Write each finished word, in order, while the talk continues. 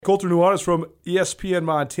Colter Nuanez from ESPN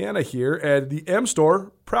Montana here, and the M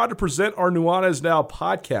Store, proud to present our Nuanez Now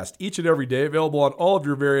podcast each and every day, available on all of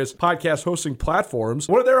your various podcast hosting platforms.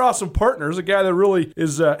 One of their awesome partners, a guy that really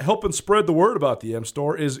is helping spread the word about the M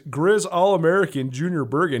Store, is Grizz All-American Junior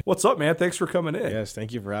Bergen. What's up, man? Thanks for coming in. Yes,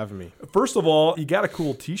 thank you for having me. First of all, you got a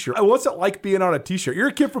cool t-shirt. What's it like being on a t-shirt? You're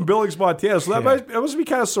a kid from Billings, Montana, so that must be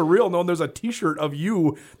kind of surreal knowing there's a t-shirt of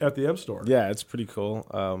you at the M Store. Yeah, it's pretty cool.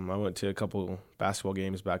 I went to a couple basketball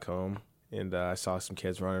games back home, and I saw some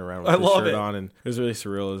kids running around with the shirt on, and it was really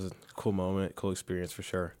surreal. It was a cool moment, cool experience for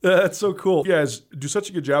sure. That's so cool. You guys do such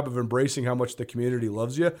a good job of embracing how much the community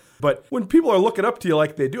loves you. But when people are looking up to you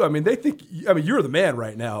like they do, they think, you're the man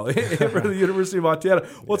right now for the University of Montana.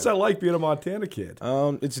 What's that like being a Montana kid?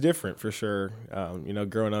 It's different for sure.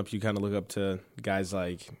 Growing up, you kind of look up to guys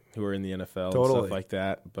like who are in the NFL and stuff like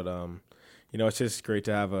that. But, it's just great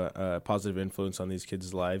to have a positive influence on these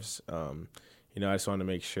kids' lives. I just want to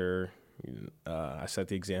make sure I set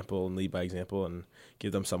the example and lead by example and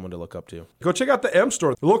give them someone to look up to. Go check out the M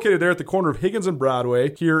Store. They're located there at the corner of Higgins and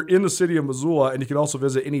Broadway here in the city of Missoula, and you can also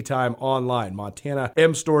visit anytime online,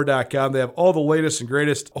 montanamstore.com. They have all the latest and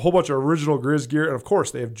greatest, a whole bunch of original Grizz gear, and of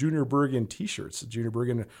course, they have Junior Bergen t-shirts. Junior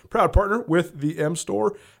Bergen, proud partner with the M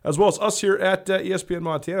Store, as well as us here at ESPN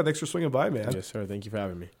Montana. Thanks for swinging by, man. Yes, sir. Thank you for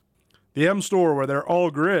having me. The M Store, where they're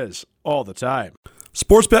all Grizz all the time.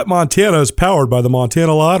 Sportsbet Montana is powered by the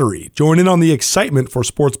Montana Lottery. Join in on the excitement for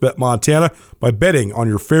Sportsbet Montana by betting on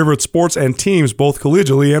your favorite sports and teams both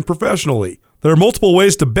collegially and professionally. There are multiple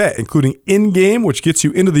ways to bet, including in-game, which gets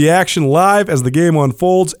you into the action live as the game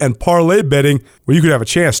unfolds, and parlay betting, where you could have a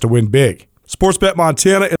chance to win big. Sportsbet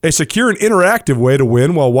Montana is a secure and interactive way to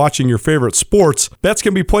win while watching your favorite sports. Bets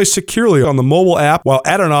can be placed securely on the mobile app while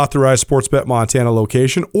at an authorized Sportsbet Montana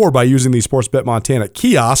location or by using the Sportsbet Montana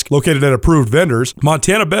kiosk located at approved vendors.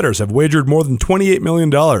 Montana bettors have wagered more than $28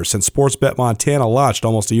 million since Sportsbet Montana launched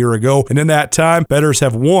almost a year ago, and in that time, bettors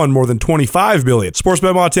have won more than $25 million.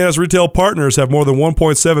 Sportsbet Montana's retail partners have more than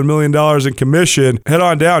 $1.7 million in commission. Head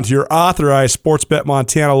on down to your authorized Sportsbet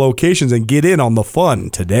Montana locations and get in on the fun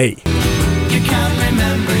today. You can't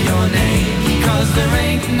remember your name, 'cause there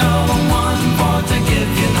ain't no one for to give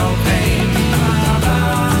you no pain.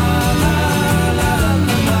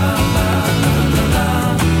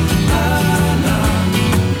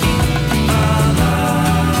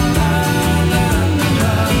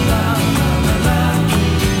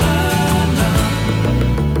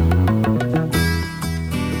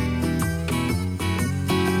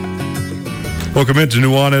 Welcome into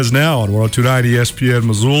Nuanez Now on 102.9 ESPN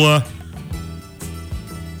Missoula.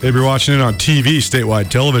 Maybe you're watching it on TV, statewide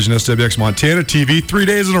television, SWX Montana TV. 3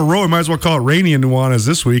 days in a row. We might as well call it Rainey and Nuanez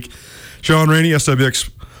this week. Shaun, Rainey, SWX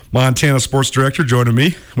Montana Sports Director, joining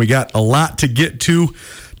me. We got a lot to get to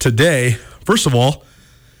today. First of all,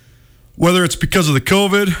 whether it's because of the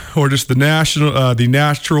COVID or just the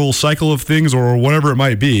natural cycle of things or whatever it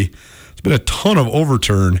might be, there's been a ton of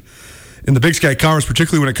overturn in the Big Sky Conference,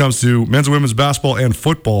 particularly when it comes to men's and women's basketball and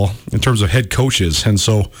football in terms of head coaches. And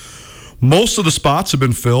so most of the spots have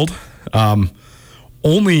been filled.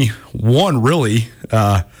 Only one, really,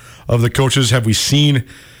 of the coaches have we seen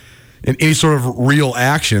in any sort of real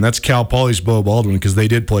action. That's Cal Poly's Bo Baldwin, because they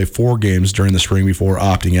did play 4 games during the spring before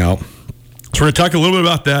opting out. So we're going to talk a little bit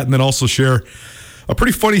about that and then also share a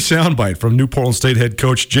pretty funny soundbite from New Portland State head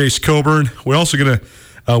coach Jace Coburn. We're also going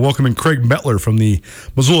to welcome in Craig Mettler from the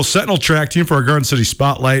Missoula Sentinel track team for our Garden City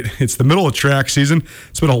Spotlight. It's the middle of track season.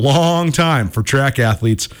 It's been a long time for track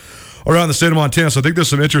athletes around the state of Montana, so I think there's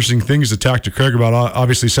some interesting things to talk to Craig about.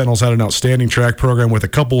 Obviously, Sentinel's had an outstanding track program with a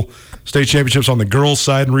couple state championships on the girls'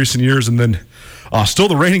 side in recent years, and then still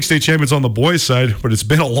the reigning state champions on the boys' side, but it's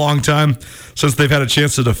been a long time since they've had a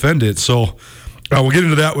chance to defend it. So we'll get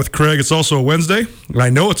into that with Craig. It's also a Wednesday, and I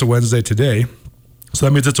know it's a Wednesday today, so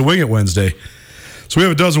that means it's a Wing It Wednesday. So we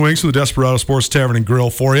have a dozen wings from the Desperado Sports Tavern and Grill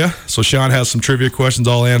for you. So Shaun has some trivia questions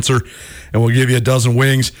I'll answer, and we'll give you a dozen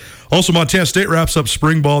wings. Also, Montana State wraps up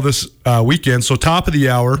spring ball this weekend. So top of the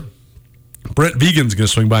hour, Brent Vigen's going to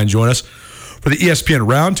swing by and join us for the ESPN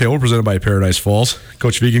Roundtable presented by Paradise Falls.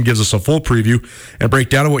 Coach Vigen gives us a full preview and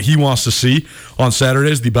breakdown of what he wants to see on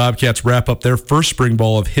Saturdays. The Bobcats wrap up their first spring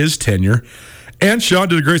ball of his tenure. And Shaun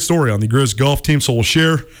did a great story on the Grizz golf team, so we'll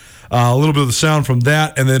share a little bit of the sound from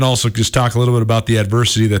that, and then also just talk a little bit about the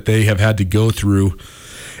adversity that they have had to go through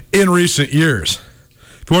in recent years.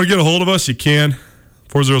 If you want to get a hold of us, you can.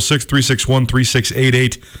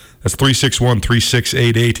 406-361-3688. That's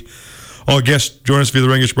 361-3688. All guests join us via the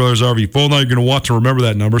Rangish Brothers RV phone line. You're going to want to remember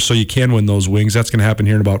that number so you can win those wings. That's going to happen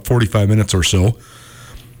here in about 45 minutes or so.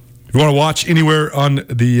 If you want to watch anywhere on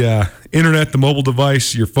the internet, the mobile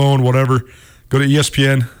device, your phone, whatever, Go to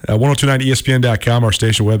ESPN, 1029ESPN.com, our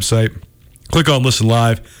station website. Click on Listen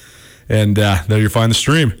Live, and there you'll find the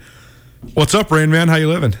stream. What's up, Rain Man? How you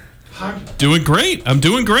living? I'm doing great.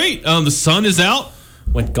 The sun is out.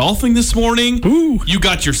 Went golfing this morning. Ooh. You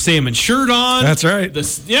got your salmon shirt on. That's right.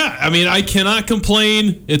 I cannot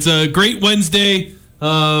complain. It's a great Wednesday.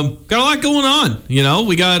 Got a lot going on.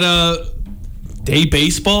 We got day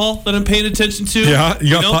baseball that I'm paying attention to. Yeah,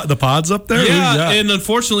 you got the pods up there? Yeah, and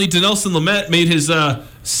unfortunately, Dinelson Lamet made his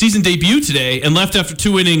season debut today and left after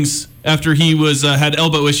 2 innings after he had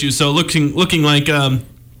elbow issues. So looking like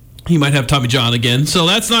he might have Tommy John again. So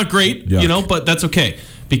that's not great, but that's okay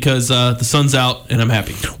because the sun's out and I'm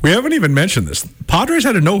happy. We haven't even mentioned this. Padres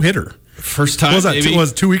had a no-hitter. First time, was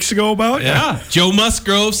it 2 weeks ago about? Yeah. Joe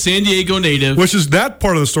Musgrove, San Diego native. Which is, that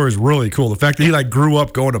part of the story is really cool. The fact that he grew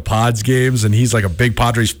up going to Pods games and he's a big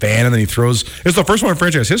Padres fan, and then he throws. It's the first one in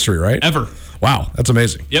franchise history, right? Ever. Wow, that's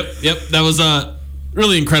amazing. Yep. That was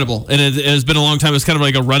really incredible. And it has been a long time. It's kind of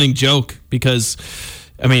like a running joke because,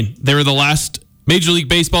 they were the last Major League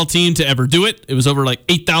Baseball team to ever do it. It was over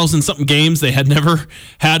 8,000 something games. They had never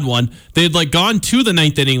had one. They had gone to the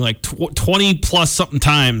ninth inning 20 plus something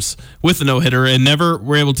times with a no-hitter and never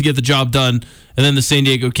were able to get the job done. And then the San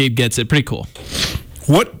Diego kid gets it. Pretty cool.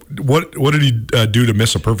 What did he do to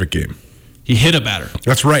miss a perfect game? He hit a batter.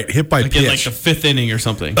 That's right. Hit by pitch. In the fifth inning or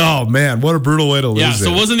something. Oh, man. What a brutal way to lose it. Yeah,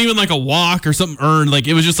 so it wasn't even a walk or something earned.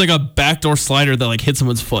 It was just a backdoor slider that hit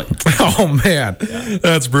someone's foot. Oh, man. Yeah.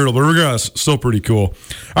 That's brutal. But regardless, still pretty cool. All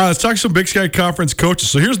right, let's talk some Big Sky Conference coaches.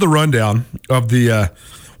 So here's the rundown of the,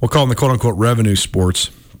 we'll call them the quote-unquote revenue sports,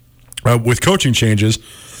 with coaching changes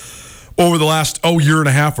over the last year and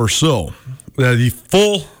a half or so. The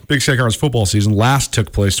full Big Sky Conference football season last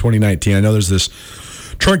took place 2019. I know there's this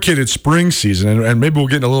truncated spring season, and maybe we'll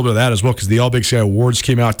get into a little bit of that as well because the All Big Sky Awards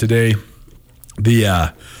came out today.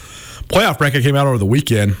 The playoff bracket came out over the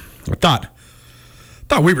weekend. I thought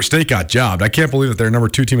Weber State got jobbed. I can't believe that they're number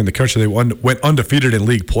 2 team in the country. They went undefeated in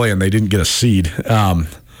league play, and they didn't get a seed.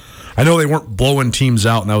 I know they weren't blowing teams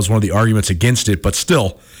out, and that was one of the arguments against it, but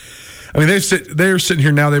still, they're sitting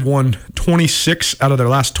here now. They've won 26 out of their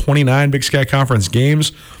last 29 Big Sky Conference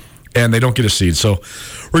games, and they don't get a seed. So,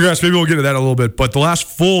 regardless, maybe we'll get to that a little bit. But the last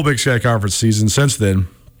full Big Sky Conference season since then,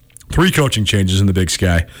 3 coaching changes in the Big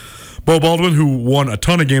Sky. Bo Baldwin, who won a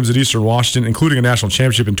ton of games at Eastern Washington, including a national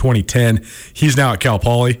championship in 2010, he's now at Cal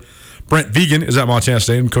Poly. Brent Vegan is at Montana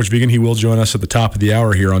State, and Coach Vegan, he will join us at the top of the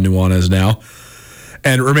hour here on Nuanez Now.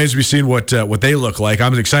 And it remains to be seen what they look like.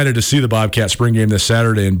 I'm excited to see the Bobcat spring game this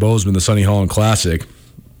Saturday in Bozeman, the Sonny Holland Classic.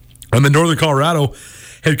 And then Northern Colorado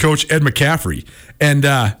head coach Ed McCaffrey. And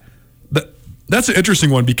that's an interesting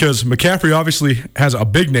one because McCaffrey obviously has a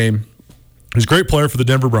big name. He's a great player for the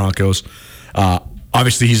Denver Broncos.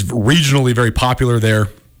 Obviously, he's regionally very popular there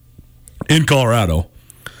in Colorado.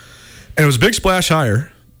 And it was a big splash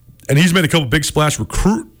hire. And he's made a couple big splash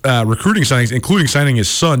recruiting signings, including signing his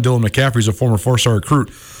son, Dylan McCaffrey, who's a former 4-star recruit.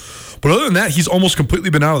 But other than that, he's almost completely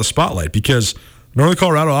been out of the spotlight because Northern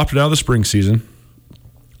Colorado opted out of the spring season.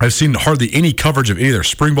 I've seen hardly any coverage of any of their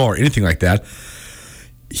spring ball or anything like that.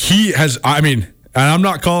 He has, and I'm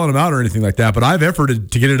not calling him out or anything like that, but I've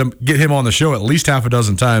efforted to get him on the show at least half a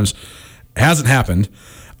dozen times. It hasn't happened.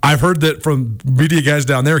 I've heard that from media guys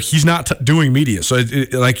down there, he's not doing media. So, I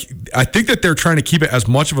think that they're trying to keep it as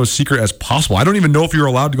much of a secret as possible. I don't even know if you're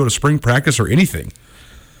allowed to go to spring practice or anything.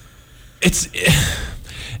 It's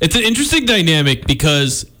an interesting dynamic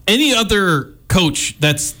because any other coach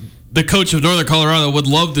that's the coach of Northern Colorado would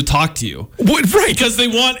love to talk to you. Right. Because they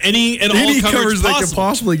want any coverage they can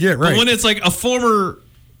possibly get, right. But when it's a former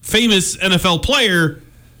famous NFL player,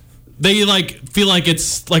 they feel like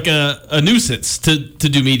it's a nuisance to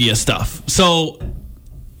do media stuff. So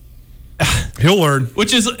he'll learn,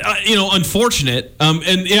 which is unfortunate.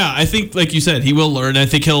 And yeah, I think like you said, he will learn. I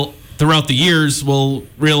think he'll throughout the years will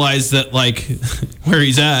realize that where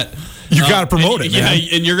he's at. You got to promote it, man.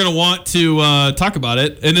 Yeah, and you're going to want to talk about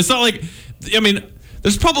it. And it's not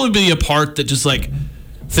there's probably a part that just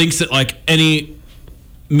thinks that any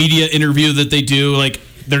media interview that they do,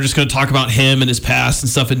 they're just going to talk about him and his past and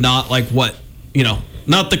stuff, and not what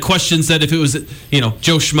not the questions that if it was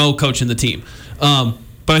Joe Schmo coaching the team. But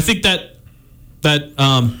I think that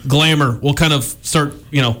glamour will kind of start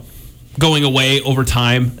going away over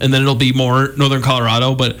time, and then it'll be more Northern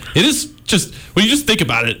Colorado. But it is just when you just think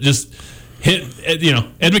about it, just hit Ed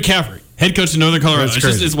McCaffrey, head coach of Northern Colorado.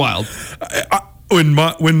 It's wild.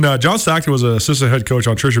 When John Stockton was an assistant head coach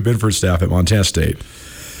on Tricia Binford's staff at Montana State,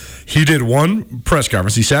 he did one press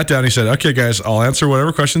conference. He sat down and he said, okay, guys, I'll answer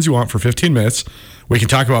whatever questions you want for 15 minutes. We can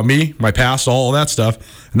talk about me, my past, all that stuff.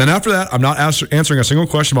 And then after that, I'm not answering a single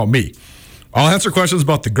question about me. I'll answer questions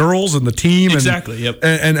about the girls and the team. Exactly, yep.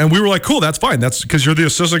 And we were like, cool, that's fine. That's because you're the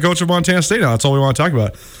assistant coach of Montana State now. That's all we want to talk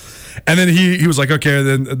about. And then he was like, okay,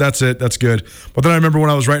 then that's it. That's good. But then I remember when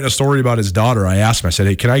I was writing a story about his daughter, I asked him, I said,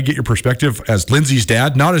 hey, can I get your perspective as Lindsay's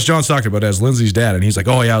dad? Not as John Stockton, but as Lindsay's dad. And he's like,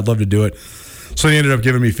 oh, yeah, I'd love to do it. So he ended up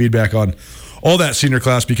giving me feedback on all that senior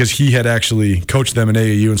class because he had actually coached them in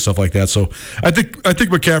AAU and stuff like that. So I think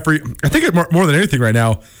McCaffrey, more than anything right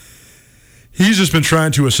now, he's just been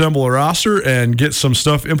trying to assemble a roster and get some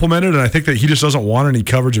stuff implemented, and I think that he just doesn't want any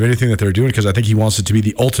coverage of anything that they're doing because I think he wants it to be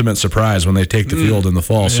the ultimate surprise when they take the field in the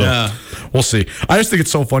fall. So we'll see. I just think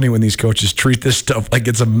it's so funny when these coaches treat this stuff like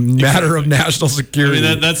it's a matter of national security.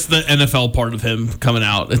 I mean, that's the NFL part of him coming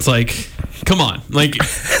out. It's like, come on. Like,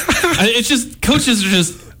 it's just, coaches are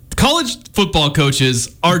just, college football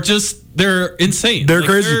coaches are just, they're insane. They're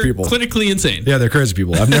crazy people. Clinically insane. Yeah, they're crazy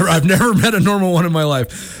people. I've never met a normal one in my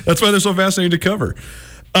life. That's why they're so fascinating to cover.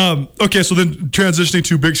 Okay, so then transitioning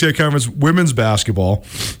to Big Sky Conference women's basketball,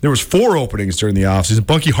 there was 4 openings during the offseason.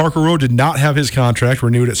 Bunky Harkero did not have his contract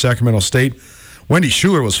renewed at Sacramento State. Wendy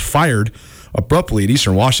Schuler was fired abruptly at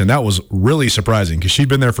Eastern Washington. That was really surprising because she'd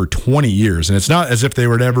been there for 20 years, and it's not as if they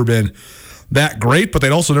were never been that great, but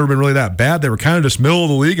they'd also never been really that bad. They were kind of just middle of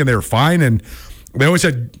the league, and they were fine, and they always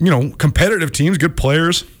had, competitive teams, good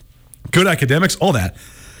players, good academics, all that.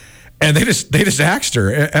 And they just axed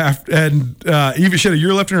her. And even she had a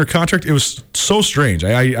year left in her contract. It was so strange.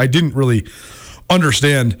 I didn't really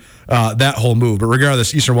understand that whole move. But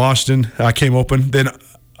regardless, Eastern Washington came open. Then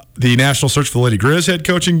the national search for the Lady Grizz head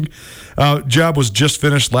coaching job was just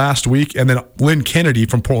finished last week. And then Lynn Kennedy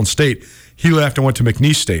from Portland State, he left and went to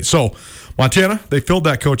McNeese State. So Montana, they filled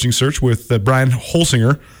that coaching search with Brian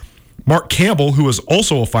Holsinger. Mark Campbell, who was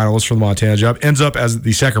also a finalist for the Montana job, ends up as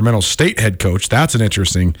the Sacramento State head coach. That's an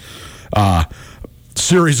interesting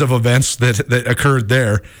series of events that occurred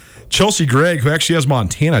there. Chelsea Gregg, who actually has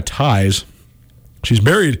Montana ties, she's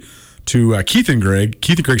married to Keith and Gregg.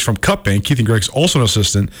 Keith and Gregg's from Cut Bank. Keith and Gregg's also an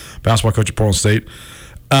assistant basketball coach at Portland State.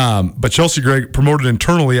 But Chelsea Gregg promoted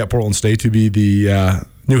internally at Portland State to be the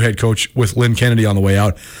new head coach with Lynn Kennedy on the way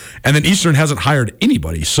out. And then Eastern hasn't hired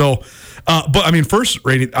anybody. So, but I mean, first,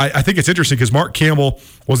 Rainey, I think it's interesting because Mark Campbell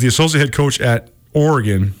was the associate head coach at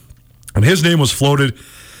Oregon, and his name was floated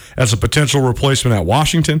as a potential replacement at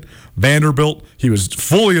Washington, Vanderbilt. He was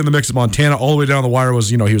fully in the mix at Montana. All the way down the wire was,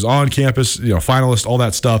 he was on campus, finalist, all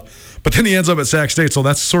that stuff. But then he ends up at Sac State. So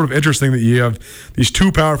that's sort of interesting that you have these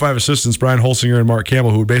 2 Power 5 assistants, Brian Holsinger and Mark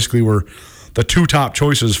Campbell, who basically were the 2 top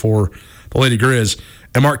choices for the Lady Grizz.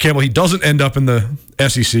 And Mark Campbell, he doesn't end up in the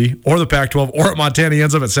SEC or the Pac-12 or at Montana. He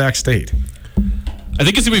ends up at Sac State. I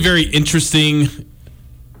think it's going to be very interesting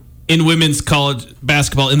in women's college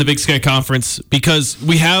basketball in the Big Sky Conference because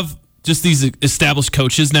we have just these established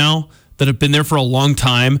coaches now that have been there for a long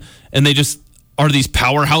time, and they just are these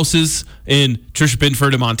powerhouses in Tricia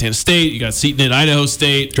Binford at Montana State. You got Seton at Idaho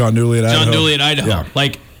State. John Dooley at Idaho.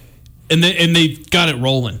 Yeah. And they got it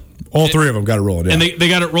rolling. All 3 of them got it rolling, yeah. And they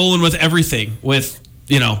got it rolling with everything, with,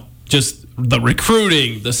 just the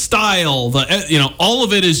recruiting, the style, all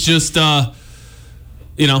of it is just,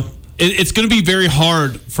 it's going to be very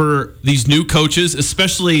hard for these new coaches,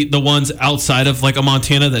 especially the ones outside of like a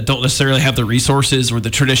Montana that don't necessarily have the resources or the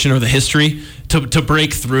tradition or the history to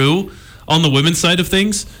break through on the women's side of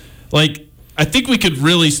things. Like, I think we could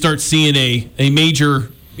really start seeing a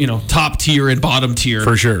major, top tier and bottom tier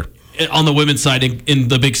for sure on the women's side in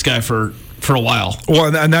the Big Sky for a while.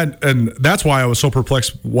 Well, and that's why I was so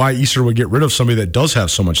perplexed why Eastern would get rid of somebody that does have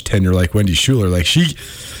so much tenure like Wendy Schuler. Like she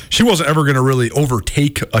wasn't ever going to really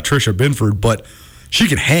overtake a Tricia Binford, but she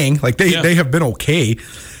could hang. Like they have been okay.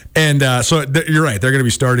 And so you're right. They're going to be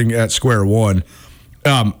starting at square one.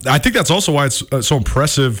 I think that's also why it's so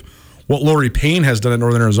impressive what Lori Payne has done at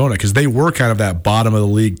Northern Arizona, because they were kind of that bottom of the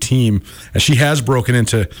league team, and she has broken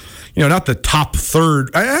into, not the top third.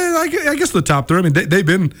 I guess the top third. I mean, they've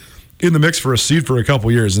been in the mix for a seed for a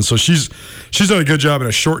couple years, and so she's done a good job in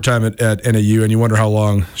a short time at NAU, and you wonder how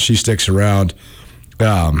long she sticks around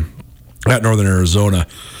at Northern Arizona.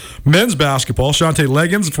 Men's basketball, Shante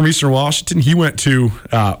Leggins from Eastern Washington, he went to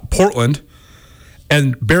Portland,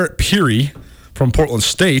 and Barrett Peary from Portland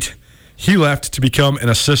State, he left to become an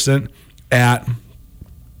assistant at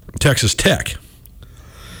Texas Tech.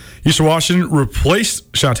 Eastern Washington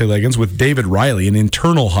replaced Shante Leggins with David Riley, an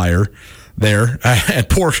internal hire there. And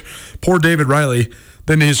poor David Riley,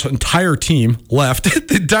 then his entire team left.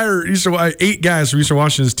 The entire 8 guys from Eastern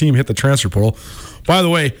Washington's team hit the transfer portal. By the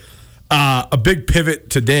way, a big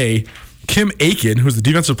pivot today, Kim Aiken, who's the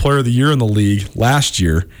Defensive Player of the Year in the league last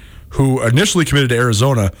year, who initially committed to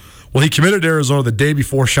Arizona, Well, he committed to Arizona the day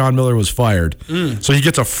before Shaun Miller was fired. So he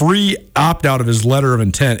gets a free opt-out of his letter of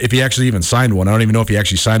intent if he actually even signed one. I don't even know if he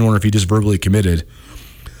actually signed one or if he just verbally committed.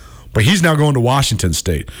 But he's now going to Washington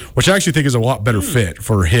State, which I actually think is a lot better fit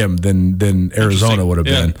for him than Arizona would have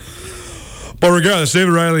been. But regardless,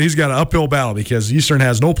 David Riley, he's got an uphill battle because Eastern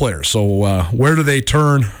has no players. So where do they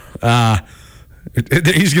turn? He's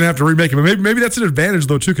going to have to remake it. But maybe that's an advantage,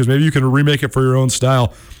 though, too, because maybe you can remake it for your own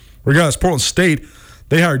style. Regardless, Portland State,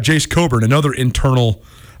 they hired Jace Coburn, another internal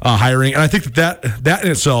hiring. And I think that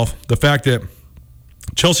in itself, the fact that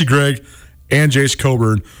Chelsea Gregg and Jace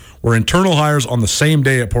Coburn were internal hires on the same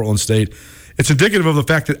day at Portland State, it's indicative of the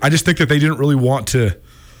fact that I just think that they didn't really want to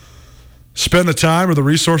spend the time or the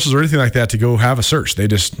resources or anything like that to go have a search. They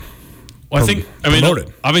just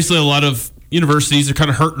promoted. Obviously a lot of universities are kind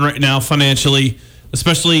of hurting right now financially,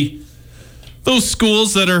 especially those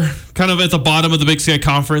schools that are kind of at the bottom of the Big Sky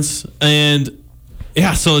Conference. And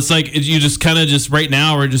yeah, so it's like you just kind of just right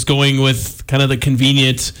now are just going with kind of the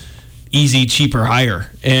convenient, easy, cheaper hire.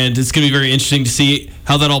 And it's going to be very interesting to see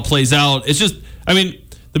how that all plays out. It's just, the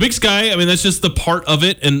Big Sky, that's just the part of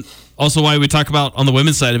it. And also why we talk about on the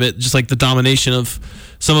women's side of it, just like the domination of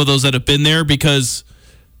some of those that have been there, because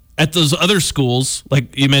at those other schools,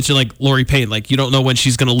 like you mentioned, like Lori Payne, like you don't know when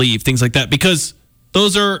she's going to leave, things like that, because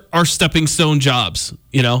those are our stepping stone jobs,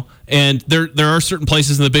 and there are certain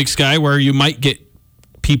places in the Big Sky where you might get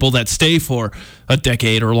people that stay for a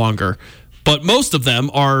decade or longer, but most of them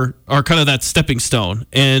are kind of that stepping stone,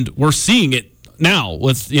 and we're seeing it now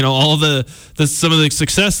with all of the some of the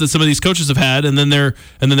success that some of these coaches have had, and then they're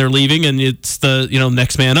leaving, and it's the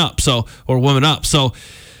next man up, or woman up. So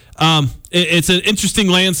it's an interesting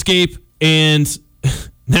landscape, and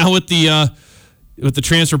now with the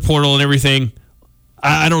transfer portal and everything,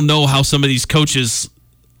 I don't know how some of these coaches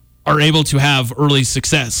are able to have early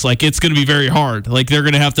success. Like, it's going to be very hard. Like, they're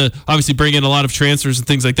going to have to obviously bring in a lot of transfers and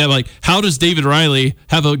things like that. Like, how does David Riley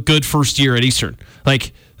have a good first year at Eastern?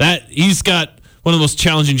 Like that, he's got one of the most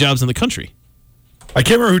challenging jobs in the country. I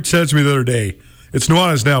can't remember who said to me the other day. It's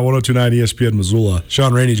Nuanez Now, 102.9 ESPN Missoula.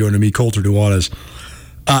 Shaun, Rainey joining me, Colter Nuanez.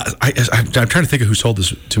 I'm trying to think of who told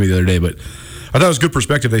this to me the other day, but I thought it was good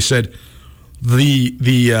perspective. They said the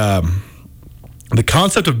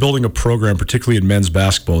concept of building a program, particularly in men's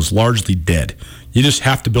basketball, is largely dead. You just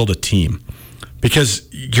have to build a team because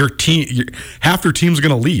half your team's going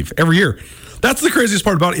to leave every year. That's the craziest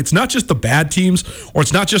part about it. It's not just the bad teams, or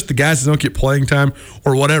it's not just the guys that don't get playing time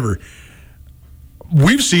or whatever.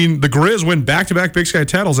 We've seen the Grizz win back-to-back Big Sky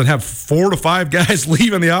titles and have 4 to 5 guys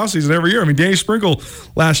leave in the offseason every year. Danny Sprinkle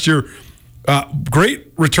last year,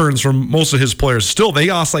 great returns from most of his players. Still, they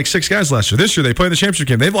lost like 6 guys last year. This year, they played the championship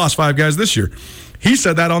game. They've lost 5 guys this year. He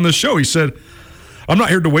said that on this show. He said, I'm not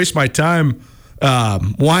here to waste my time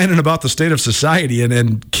whining about the state of society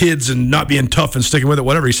and kids and not being tough and sticking with it,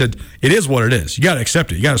 whatever. He said, it is what it is. You got to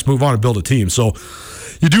accept it. You got to move on and build a team. So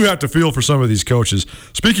you do have to feel for some of these coaches.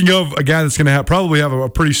 Speaking of a guy that's going to probably have a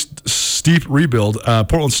pretty steep rebuild,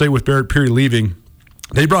 Portland State with Barrett Peary leaving,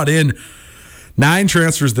 they brought in 9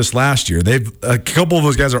 transfers this last year. A couple of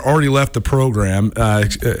those guys are already left the program,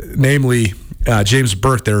 namely James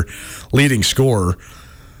Burke, their leading scorer.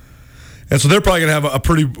 And so they're probably going to have a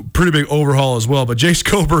pretty big overhaul as well. But Jace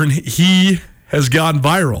Coburn, he has gone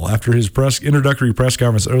viral after his introductory press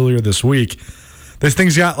conference earlier this week. This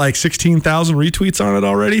thing's got like 16,000 retweets on it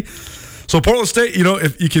already. So Portland State,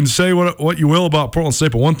 if you can say what you will about Portland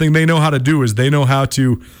State, but one thing they know how to do is they know how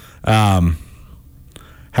to, how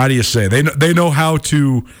do you say? They know how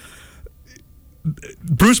to.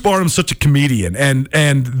 Bruce Barnum's such a comedian,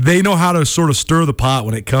 and they know how to sort of stir the pot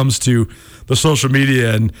when it comes to the social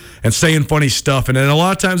media and saying funny stuff. And a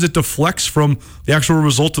lot of times it deflects from the actual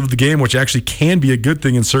result of the game, which actually can be a good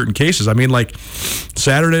thing in certain cases. Like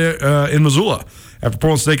Saturday in Missoula, after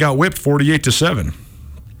Portland State got whipped 48-7.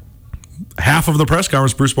 Half of the press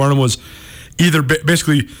conference, Bruce Barnum was either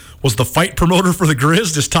basically was the fight promoter for the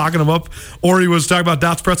Grizz, just talking them up, or he was talking about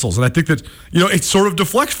Dots Pretzels. And I think that, it sort of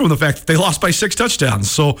deflects from the fact that they lost by 6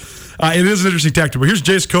 touchdowns. So it is an interesting tactic. But here's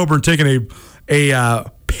Jace Coburn taking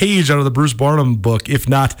a page out of the Bruce Barnum book, if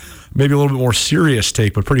not maybe a little bit more serious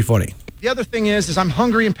take, but pretty funny. The other thing is I'm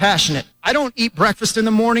hungry and passionate. I don't eat breakfast in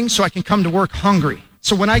the morning so I can come to work hungry.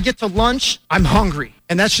 So when I get to lunch, I'm hungry.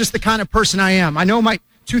 And that's just the kind of person I am. I know my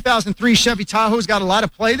 2003 Chevy Tahoe's got a lot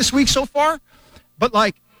of play this week so far, but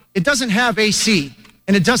it doesn't have AC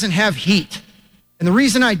and it doesn't have heat. And the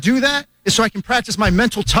reason I do that is so I can practice my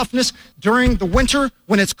mental toughness during the winter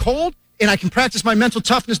when it's cold, and I can practice my mental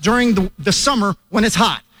toughness during the summer when it's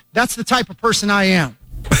hot. That's the type of person I am.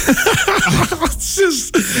 It's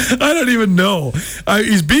just, I don't even know.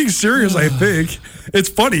 He's being serious, I think. It's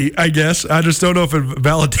funny, I guess. I just don't know if it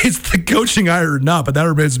validates the coaching hire or not, but that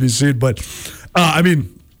remains to be seen. But,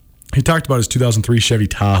 he talked about his 2003 Chevy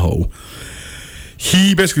Tahoe.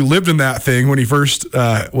 He basically lived in that thing when he first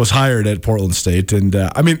was hired at Portland State. And,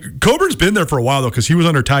 Coburn's been there for a while, though, because he was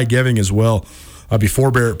under Ty Geving as well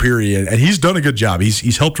before Barrett Peary. And he's done a good job.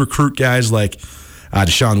 He's helped recruit guys like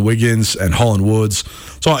Deshaun Wiggins and Holland Woods.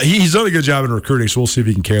 So he's done a good job in recruiting, so we'll see if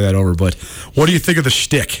he can carry that over. But what do you think of the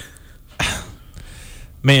shtick?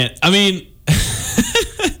 Man,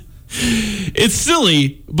 it's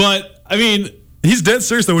silly, but, he's dead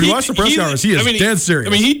serious, though. When you watch the press conference, he is dead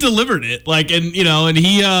serious. He delivered it. I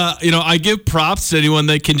give props to anyone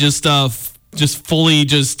that can just fully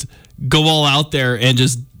just go all out there and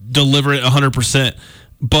just deliver it 100%.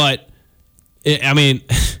 But,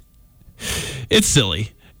 it's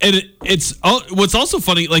silly. And it's what's also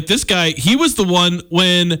funny, like this guy, he was the one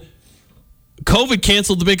when COVID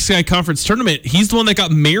canceled the Big Sky Conference tournament. He's the one that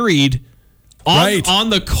got married on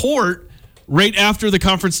the court right after the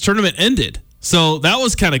conference tournament ended. So that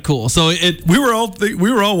was kind of cool. So we were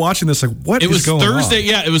all watching this like, what is going on? It was Thursday.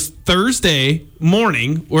 Yeah, it was Thursday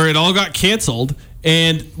morning where it all got canceled.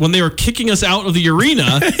 And when they were kicking us out of the arena,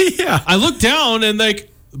 I looked down and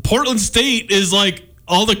like Portland State is like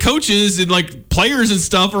all the coaches and like players and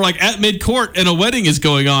stuff are like at midcourt and a wedding is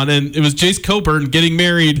going on. And it was Jace Coburn getting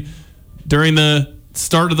married during the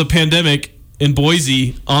start of the pandemic in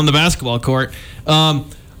Boise on the basketball court. I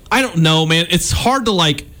don't know, man. It's hard to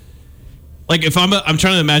like if I'm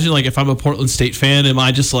trying to imagine like if I'm a Portland State fan, am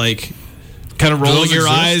I just like kind of rolling your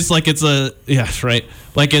eyes like it's right?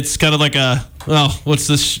 Like it's kind of like what's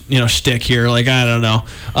this shtick here? Like I don't know,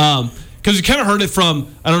 because you kind of heard it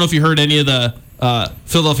from I don't know if you heard any of the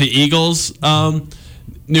Philadelphia Eagles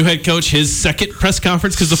new head coach, his second press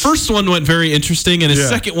conference, because the first one went very interesting, and his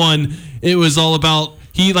second one, it was all about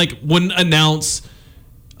he like wouldn't announce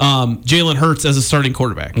Jalen Hurts as a starting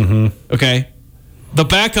quarterback. Mm-hmm. Okay, the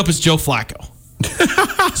backup is Joe Flacco.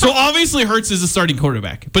 So obviously Hurts is a starting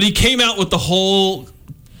quarterback, but he came out with the whole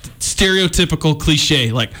stereotypical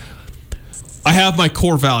cliche like, I have my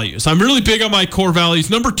core values. I'm really big on my core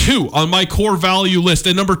values. Number 2 on my core value list,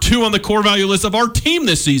 and number 2 on the core value list of our team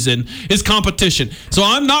this season is competition. So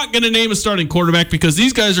I'm not going to name a starting quarterback because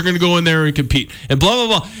these guys are going to go in there and compete and blah,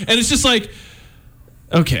 blah, blah. And it's just like,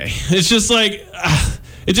 okay. It's just like,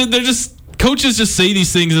 they're just, coaches just say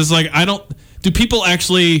these things. It's like, do people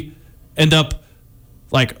actually end up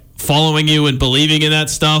like following you and believing in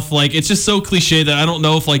that stuff? Like, it's just so cliche that I don't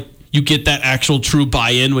know if like, you get that actual true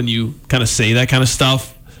buy-in when you kind of say that kind of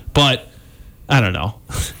stuff, but I don't know.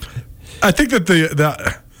 I think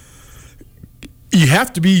that you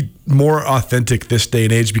have to be more authentic this day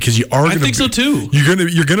and age because you are. I think so too.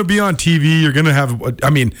 You're gonna be on TV. You're gonna have. I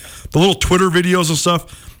mean, the little Twitter videos and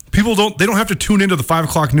stuff. People don't have to tune into the 5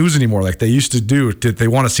 o'clock news anymore like they used to do. If they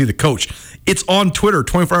want to see the coach, it's on Twitter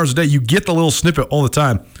 24 hours a day. You get the little snippet all the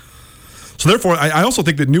time. So therefore, I also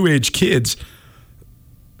think that new age kids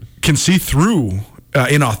can see through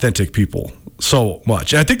inauthentic people so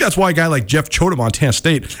much. And I think that's why a guy like Jeff Choate of Montana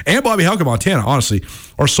State and Bobby Hauck of Montana, honestly,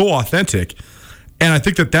 are so authentic. And I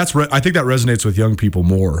think that resonates with young people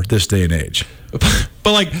more this day and age. But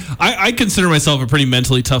like, I consider myself a pretty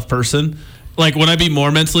mentally tough person. Like, would I be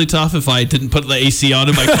more mentally tough if I didn't put the AC on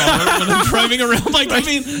in my car when I'm driving around? Like, I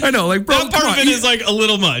mean, I know, like, bro, that part of it is like a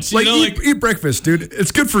little much. Like, eat breakfast, dude.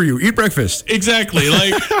 It's good for you. Eat breakfast. Exactly.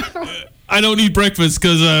 Like, I don't eat breakfast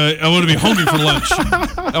because I want to be hungry for lunch.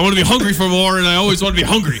 I want to be hungry for more, and I always want to be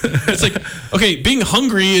hungry. It's like, okay, being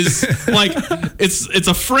hungry is like it's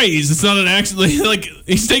a phrase. It's not an actually like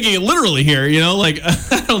he's taking it literally here. Like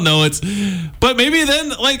I don't know. But maybe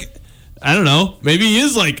then like I don't know. Maybe he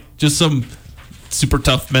is like just some super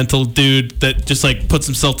tough mental dude that just like puts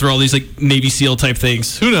himself through all these like Navy SEAL type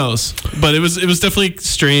things. Who knows? But it was definitely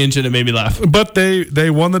strange and it made me laugh. But they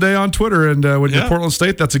won the day on Twitter, and when you're Portland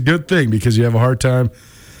State, that's a good thing because you have a hard time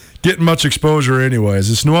getting much exposure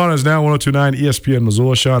anyways. It's Nuanez Now 102.9 ESPN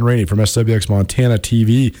Missoula. Shaun Rainey from SWX Montana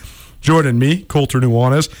TV joining me, Colter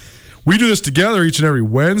Nuanez. We do this together each and every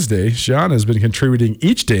Wednesday. Shaun has been contributing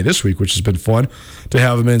each day this week, which has been fun to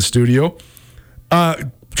have him in studio.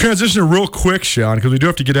 Transition real quick, Shaun, because we do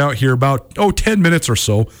have to get out here about 10 minutes or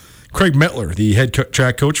so. Craig Mettler, the head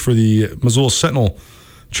track coach for the Missoula Sentinel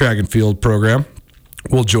track and field program,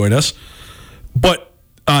 will join us. But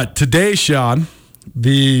today, Shaun,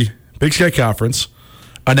 the Big Sky Conference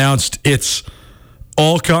announced its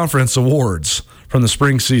all-conference awards from the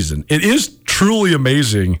spring season. It is truly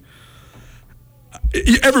amazing.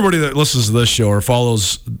 Everybody that listens to this show or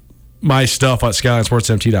follows my stuff at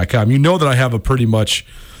SkylineSportsMT.com, you know that I have a pretty much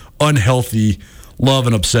unhealthy love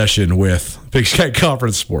and obsession with Big Sky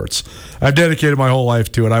Conference sports. I've dedicated my whole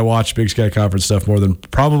life to it. I watch Big Sky Conference stuff more than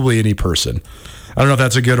probably any person. I don't know if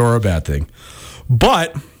that's a good or a bad thing.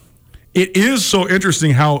 But it is so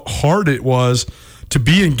interesting how hard it was to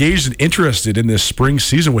be engaged and interested in this spring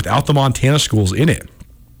season without the Montana schools in it.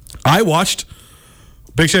 I watched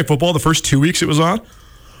Big Sky football the first 2 weeks it was on,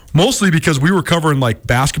 mostly because we were covering like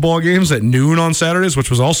basketball games at noon on Saturdays,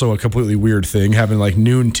 which was also a completely weird thing, having like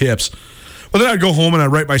noon tips. But then I'd go home and I'd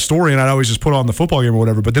write my story and I'd always just put on the football game or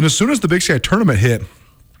whatever. But then as soon as the Big Sky tournament hit,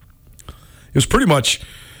 it was pretty much,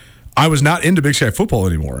 I was not into Big Sky football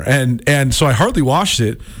anymore. And so I hardly watched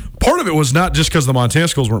it. Part of it was not just because the Montana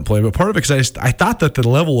schools weren't playing, but part of it because I thought that the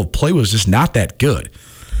level of play was just not that good.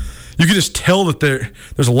 You could just tell that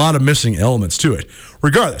there's a lot of missing elements to it.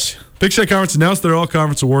 Regardless, Big Sky Conference announced their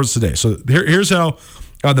all-conference awards today. So here's how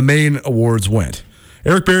the main awards went.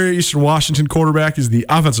 Eric Berry, Eastern Washington quarterback, is the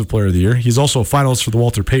Offensive Player of the Year. He's also a finalist for the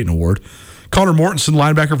Walter Payton Award. Connor Mortensen,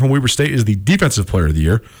 linebacker from Weber State, is the Defensive Player of the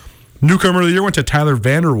Year. Newcomer of the Year went to Tyler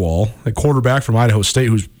Vanderwall, a quarterback from Idaho State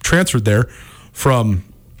who's transferred there from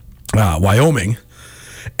Wyoming.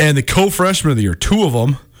 And the Co-Freshman of the Year, two of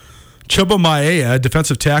them, Chuba Maea,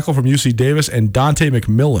 defensive tackle from UC Davis, and Dante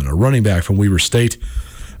McMillan, a running back from Weber State.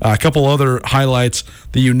 A couple other highlights.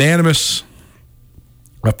 The unanimous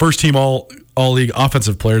first-team all-league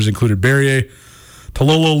offensive players included Barrier,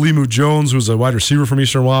 Talolo Limu-Jones, who's a wide receiver from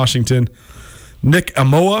Eastern Washington, Nick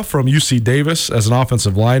Amoa from UC Davis as an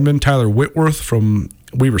offensive lineman, Tyler Whitworth from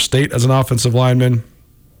Weber State as an offensive lineman,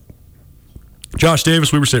 Josh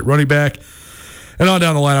Davis, Weber State running back, and on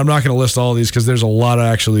down the line. I'm not going to list all of these because there's a lot of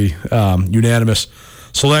actually unanimous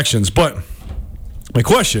selections. But my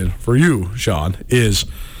question for you, Shaun, is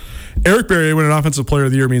Eric Berry winning Offensive Player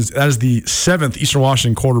of the Year means that is the 7th Eastern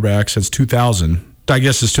Washington quarterback since 2000, I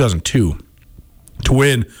guess since 2002, to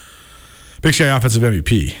win Big Sky Offensive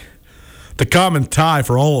MVP. The common tie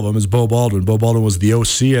for all of them is Bo Baldwin. Bo Baldwin was the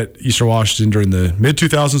OC at Eastern Washington during the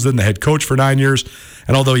mid-2000s, then the head coach for 9 years.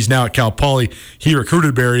 And although he's now at Cal Poly, he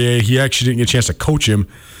recruited Barrier. He actually didn't get a chance to coach him.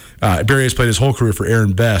 Barrier's played his whole career for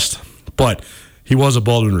Aaron Best, but he was a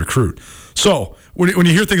Baldwin recruit. So when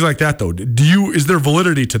you hear things like that, though, is there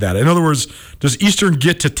validity to that? In other words, does Eastern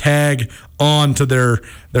get to tag on to their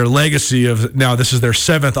legacy of now this is their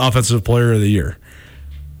 7th Offensive Player of the Year?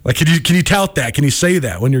 Like, can you tout that? Can you say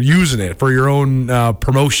that when you're using it for your own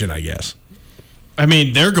promotion, I guess? I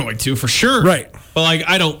mean, they're going to for sure, right? But like,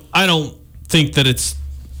 I don't think that it's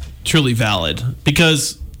truly valid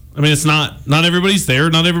because I mean, it's not everybody's there,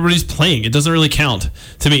 not everybody's playing. It doesn't really count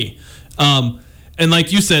to me. And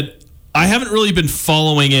like you said, I haven't really been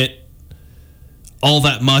following it all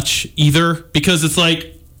that much either because it's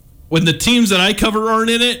like when the teams that I cover aren't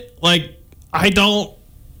in it, like I don't.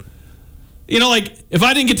 You know, like, if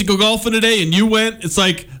I didn't get to go golfing today and you went, it's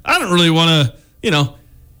like, I don't really want to,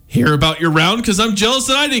 hear about your round because I'm jealous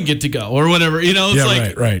that I didn't get to go or whatever. It's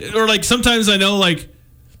like, right. Or like sometimes I know, like,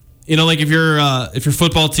 like if your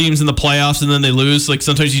football team's in the playoffs and then they lose, like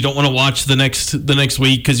sometimes you don't want to watch the next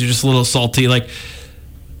week because you're just a little salty. Like,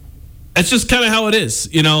 it's just kind of how it is,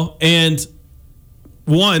 And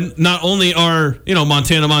one, not only are,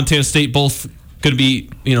 Montana State both going to be,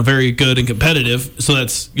 very good and competitive. So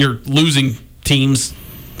you're losing teams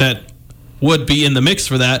that would be in the mix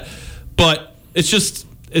for that. But it's just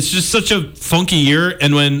such a funky year.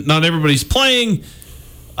 And when not everybody's playing,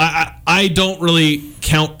 I don't really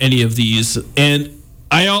count any of these. And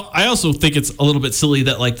I also think it's a little bit silly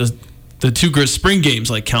that like the two Grizz spring games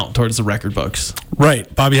like count towards the record books.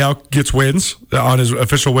 Right. Bobby Howe gets wins on his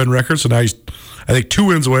official win record. So now he's, I think, 2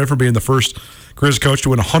 wins away from being the first Grizz coach to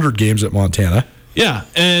win 100 games at Montana. Yeah,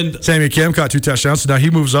 and Sammy Kim caught 2 touchdowns, so now he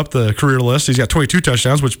moves up the career list. He's got 22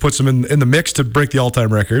 touchdowns, which puts him in the mix to break the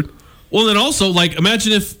all-time record. Well, then also, like,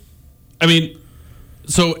 imagine if,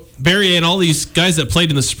 so Barrier and all these guys that played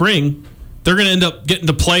in the spring, they're going to end up getting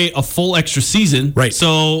to play a full extra season. Right.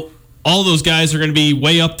 So all those guys are going to be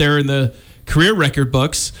way up there in the career record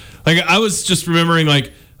books. Like, I was just remembering,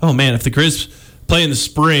 like, oh, man, if the Grizz play in the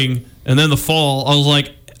spring and then the fall, I was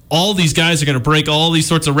like, all these guys are going to break all these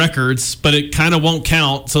sorts of records, but it kind of won't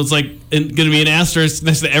count. So it's like going to be an asterisk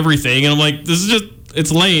next to everything. And I'm like, this is just,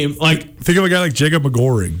 it's lame. Like, think of a guy like Jacob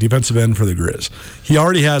McGoring, defensive end for the Grizz. He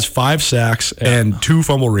already has 5 sacks and 2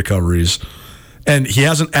 fumble recoveries. And he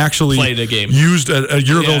hasn't actually played a game. Used a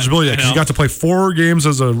year of eligibility yet because he got to play 4 games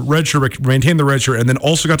as a redshirt, maintain the redshirt, and then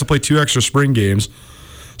also got to play 2 extra spring games.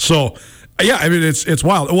 So, yeah, I mean, it's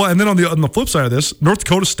wild. Well, and then on the flip side of this, North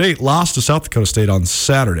Dakota State lost to South Dakota State on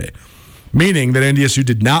Saturday. meaning that NDSU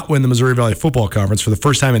did not win the Missouri Valley Football Conference for the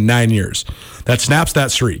first time in 9 years. That snaps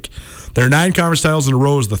that streak. Their 9 conference titles in a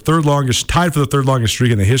row is the third longest, tied for the third longest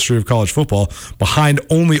streak in the history of college football, behind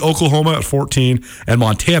only Oklahoma at 14 and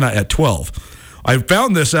Montana at 12. I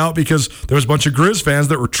found this out because there was a bunch of Grizz fans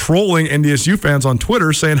that were trolling NDSU fans on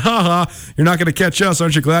Twitter saying, ha, you're not going to catch us.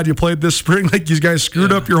 Aren't you glad you played this spring? Like, you guys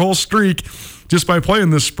screwed up your whole streak just by playing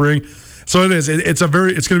this spring. So it is. It's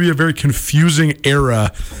going to be a very confusing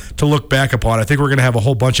era to look back upon. I think we're going to have a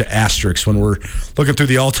whole bunch of asterisks when we're looking through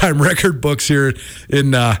the all-time record books here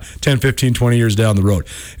in 10, 15, 20 years down the road.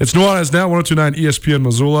 It's Nuanez Now, 102.9 ESPN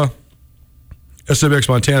Missoula, SWX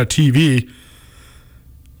Montana TV.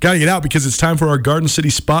 Got to get out because it's time for our Garden City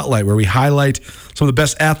Spotlight, where we highlight some of the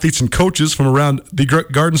best athletes and coaches from around the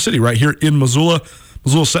Garden City right here in Missoula.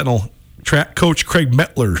 Missoula Sentinel track coach Craig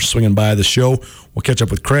Mettler swinging by the show. We'll catch up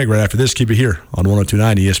with Craig right after this. Keep it here on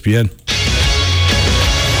 102.9 ESPN.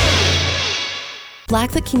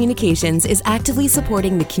 Blackfoot Communications is actively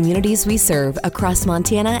supporting the communities we serve across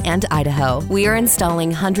Montana and Idaho. We are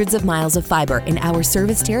installing hundreds of miles of fiber in our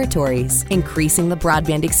service territories, increasing the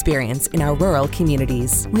broadband experience in our rural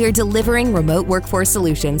communities. We are delivering remote workforce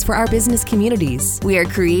solutions for our business communities. We are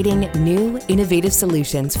creating new, innovative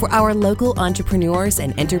solutions for our local entrepreneurs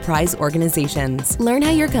and enterprise organizations. Learn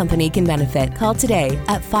how your company can benefit. Call today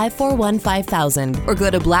at 541-5000 or go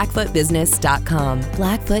to blackfootbusiness.com.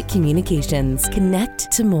 Blackfoot Communications. Connect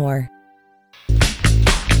to more.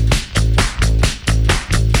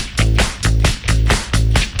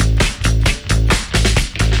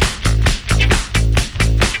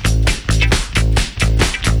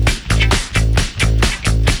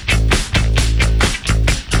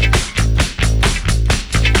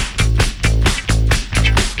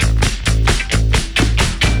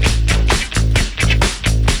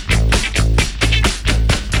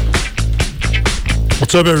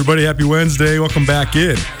 What's up, everybody? Happy Wednesday. Welcome back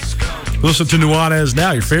in. Listen to Nuanez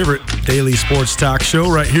Now, your favorite daily sports talk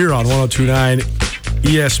show right here on 102.9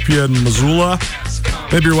 ESPN Missoula.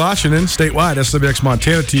 Maybe you're watching in statewide, SWX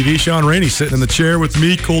Montana TV. Shaun Rainey sitting in the chair with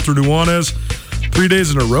me, Colter Nuanez. 3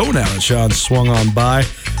 days in a row now that Shaun swung on by.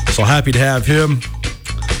 So happy to have him.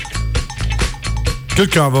 Good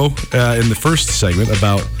convo in the first segment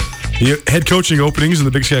about the head coaching openings in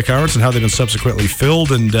the Big Sky Conference and how they've been subsequently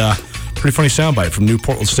filled, and pretty funny soundbite from new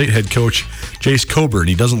Portland State head coach Jace Coburn.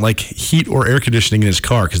 He doesn't like heat or air conditioning in his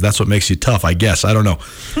car because that's what makes you tough, I guess. I don't know.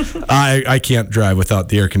 I can't drive without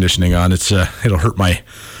the air conditioning on. It'll hurt my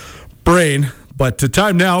brain. But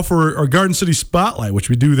time now for our Garden City Spotlight, which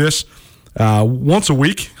we do this once a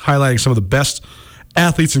week, highlighting some of the best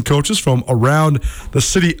athletes and coaches from around the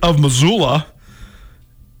city of Missoula.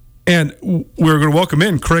 And we're going to welcome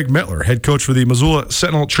in Craig Mettler, head coach for the Missoula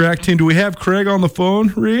Sentinel track team. Do we have Craig on the phone,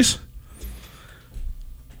 Reese?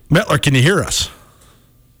 Mettler, can you hear us?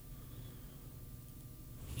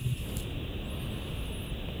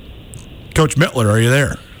 Coach Mettler, are you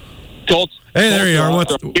there? Hey, there you are.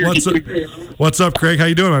 What's up, Craig? How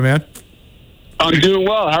you doing, my man? I'm doing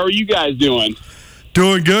well. How are you guys doing?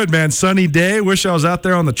 Doing good, man. Sunny day. Wish I was out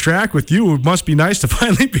there on the track with you. It must be nice to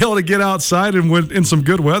finally be able to get outside and in some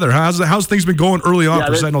good weather. How's things been going early on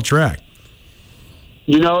for Sentinel track?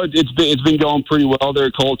 You know, it's been going pretty well there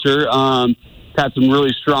at Colter. Had some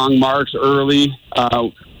really strong marks early.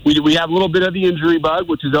 We have a little bit of the injury bug,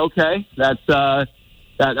 which is okay. That's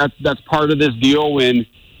part of this deal when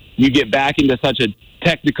you get back into such a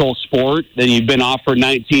technical sport that you've been off for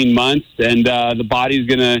 19 months, and the body's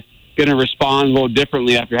gonna respond a little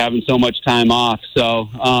differently after having so much time off. So,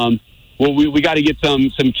 we got to get some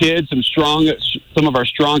kids, some of our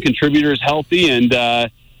strong contributors healthy, and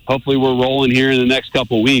hopefully we're rolling here in the next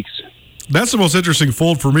couple of weeks. That's the most interesting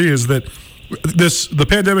fold for me is that the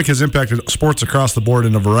pandemic has impacted sports across the board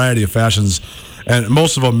in a variety of fashions, and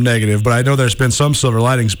most of them negative, but I know there's been some silver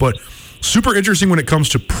linings. But super interesting when it comes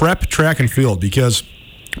to prep, track, and field, because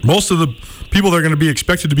most of the people that are going to be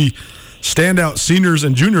expected to be standout seniors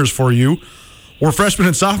and juniors for you were freshmen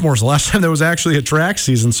and sophomores the last time there was actually a track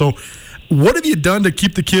season. So what have you done to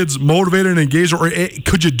keep the kids motivated and engaged, or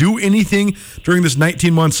could you do anything during this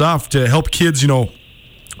 19 months off to help kids,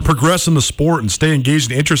 progress in the sport and stay engaged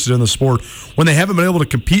and interested in the sport when they haven't been able to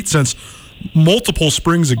compete since multiple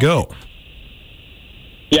springs ago?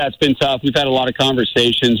 Yeah, it's been tough. We've had a lot of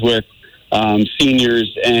conversations with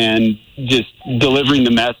seniors and just delivering the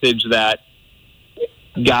message that,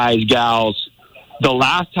 guys, gals, the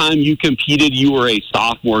last time you competed, you were a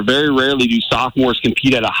sophomore. Very rarely do sophomores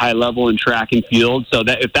compete at a high level in track and field. So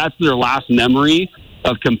that if that's their last memory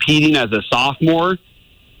of competing as a sophomore,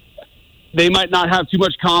 they might not have too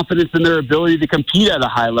much confidence in their ability to compete at a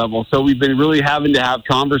high level. So we've been really having to have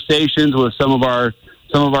conversations with some of our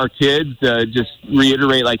kids to just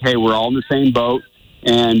reiterate, like, hey, we're all in the same boat,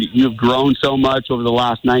 and you've grown so much over the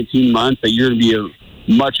last 19 months that you're going to be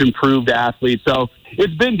a much improved athlete. So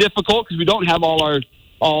it's been difficult because we don't have all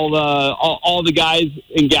the guys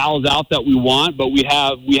and gals out that we want, but we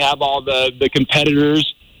have all the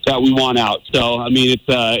competitors that we want out. So I mean,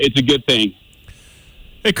 it's a good thing.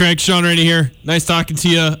 Hey, Craig, Shaun, Rainey here. Nice talking to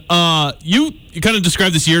you. You kind of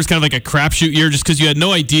described this year as kind of like a crapshoot year just because you had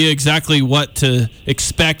no idea exactly what to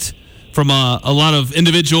expect from a lot of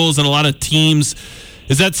individuals and a lot of teams.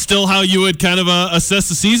 Is that still how you would kind of assess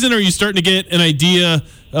the season, or are you starting to get an idea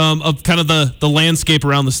of kind of the landscape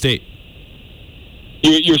around the state?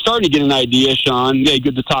 You're starting to get an idea, Shaun. Yeah,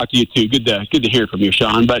 good to talk to you, too. Good to hear from you,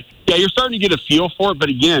 Shaun. But, yeah, you're starting to get a feel for it. But,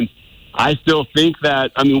 again, I still think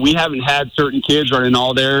that, I mean, we haven't had certain kids running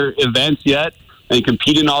all their events yet and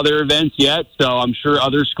competing in all their events yet. So I'm sure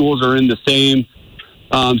other schools are in the same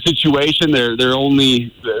situation. They're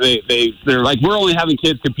like, we're only having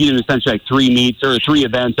kids competing in essentially like 3 meets or 3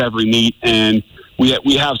 events every meet. And we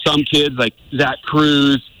have some kids like Zach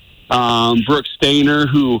Cruz, Brooke Stainer,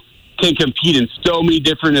 who can compete in so many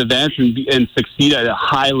different events and succeed at a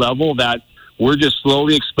high level that we're just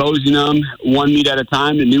slowly exposing them 1 meet at a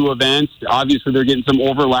time to new events. Obviously, they're getting some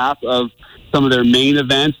overlap of some of their main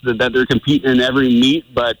events that they're competing in every meet.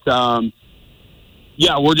 But,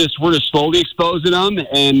 yeah, we're just slowly exposing them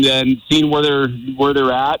and seeing where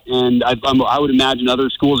they're at. And I would imagine other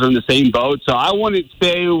schools are in the same boat. So I wouldn't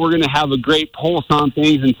say we're going to have a great pulse on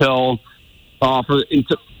things until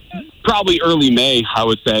probably early May, I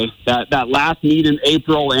would say. That last meet in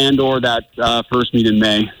April or that first meet in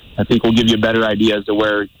May, I think will give you a better idea as to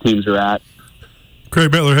where teams are at.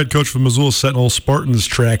 Craig Mettler, head coach for the Missoula Sentinel Spartans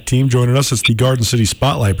track team, joining us. It's the Garden City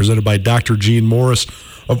Spotlight presented by Dr. Gene Morris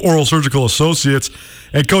of Oral Surgical Associates.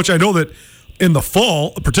 And, Coach, I know that in the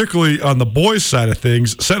fall, particularly on the boys' side of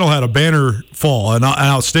things, Sentinel had a banner fall, an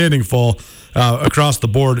outstanding fall across the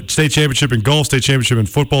board. State championship in golf, state championship in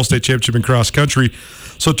football, state championship in cross country.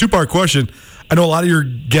 So, two-part question. I know a lot of your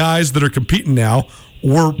guys that are competing now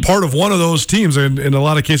were part of one of those teams, and in a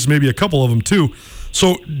lot of cases, maybe a couple of them too.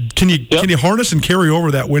 So can you harness and carry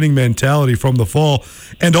over that winning mentality from the fall?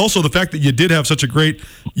 And also the fact that you did have such a great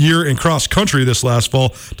year in cross country this last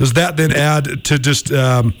fall, does that then add to just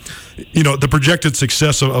the projected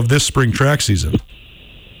success of this spring track season?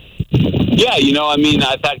 Yeah, I mean,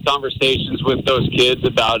 I've had conversations with those kids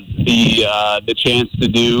about the chance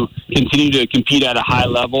to continue to compete at a high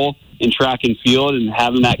level in track and field and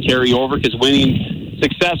having that carry over, because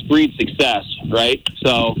success breeds success, right?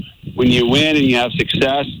 So when you win and you have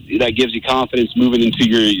success, that gives you confidence moving into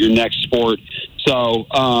your next sport. So,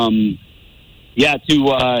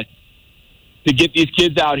 to get these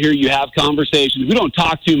kids out here, you have conversations. We don't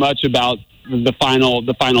talk too much about the final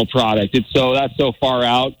product. That's so far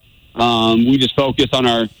out. We just focus on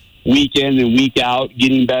our week in and week out,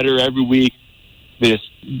 getting better every week. Get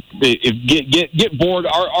bored.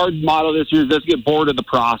 Our motto this year is let's get bored of the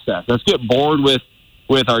process. Let's get bored with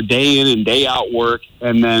our day in and day out work,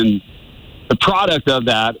 and then the product of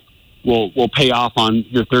that will pay off on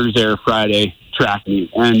your Thursday or Friday track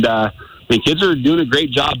meet. And the kids are doing a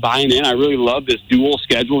great job buying in. I really love this dual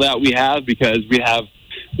schedule that we have, because we have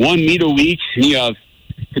 1 meet a week, and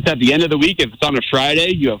it's at the end of the week. If it's on a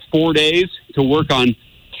Friday, you have 4 days to work on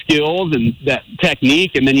skills and that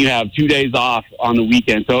technique, and then you have 2 days off on the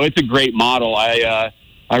weekend. So it's a great model.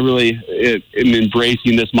 I really am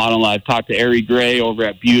embracing this model. I've talked to Ari Gray over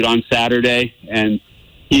at Butte on Saturday, and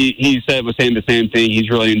he was saying the same thing. He's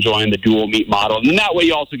really enjoying the dual meet model, and that way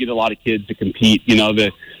you also get a lot of kids to compete.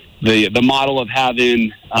 The model of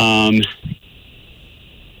having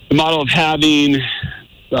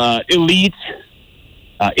elite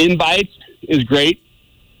invites is great.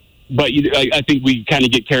 But I think we kind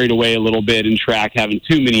of get carried away a little bit in track, having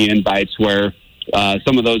too many invites where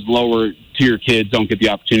some of those lower tier kids don't get the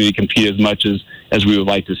opportunity to compete as much as we would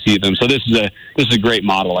like to see them. So this is a great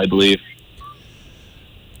model, I believe.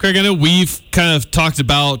 Craig, I know we've kind of talked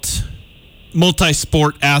about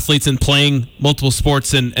multi-sport athletes and playing multiple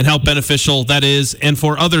sports and how beneficial that is, and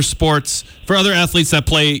for other sports, for other athletes that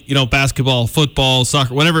play, basketball, football,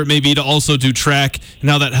 soccer, whatever it may be, to also do track and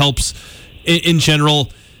how that helps in general.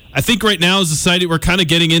 I think right now as a society, we're kind of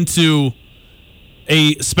getting into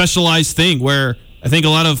a specialized thing where I think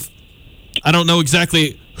I don't know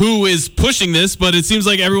exactly who is pushing this, but it seems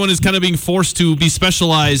like everyone is kind of being forced to be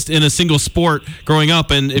specialized in a single sport growing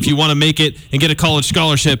up. And if you want to make it and get a college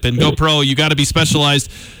scholarship and go pro, you got to be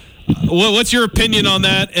specialized. What's your opinion on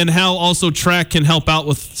that, and how also track can help out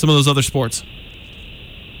with some of those other sports?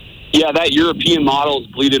 Yeah, that European model is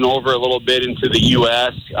bleeding over a little bit into the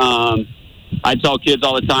U.S. I tell kids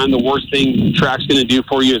all the time, the worst thing track's going to do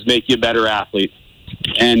for you is make you a better athlete.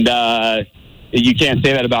 And you can't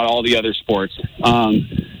say that about all the other sports.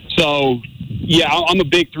 So, yeah, I'm a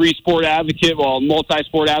big three-sport advocate,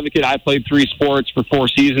 multi-sport advocate. I played 3 sports for 4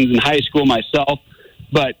 seasons in high school myself.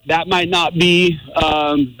 But that might not be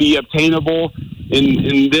obtainable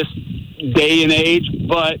in this day and age,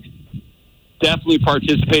 but definitely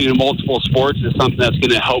participating in multiple sports is something that's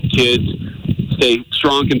going to help kids stay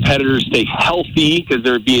strong competitors, stay healthy because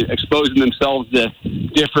they're exposing themselves to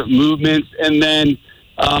different movements, and then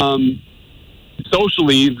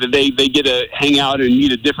socially they get to hang out and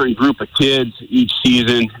meet a different group of kids each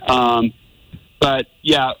season. But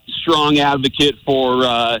yeah, strong advocate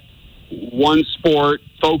for one sport,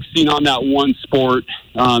 focusing on that one sport,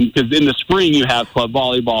 because in the spring you have club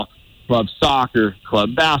volleyball, club soccer,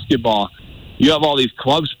 club basketball. You have all these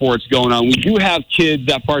club sports going on. We do have kids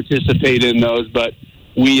that participate in those, but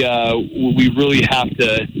we really have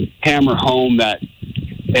to hammer home that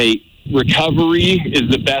recovery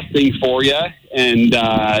is the best thing for you. And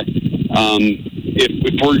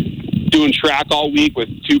if we're doing track all week with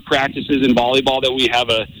 2 practices in volleyball, that we have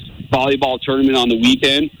a volleyball tournament on the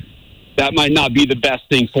weekend, that might not be the best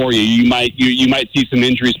thing for you. You might see some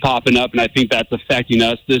injuries popping up, and I think that's affecting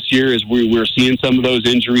us this year. Is we're seeing some of those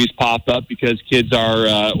injuries pop up because kids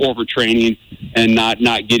are overtraining and not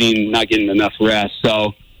getting enough rest.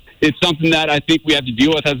 So it's something that I think we have to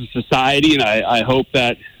deal with as a society, and I hope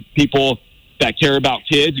that people that care about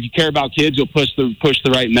kids, if you care about kids, you'll push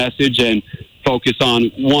the right message and focus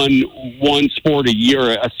on one sport a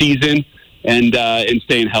year, a season, and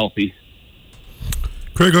staying healthy.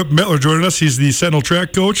 Craig Mettler joining us. He's the Sentinel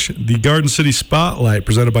track coach. The Garden City Spotlight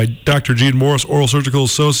presented by Dr. Gene Morris, Oral Surgical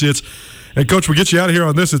Associates. And, Coach, we'll get you out of here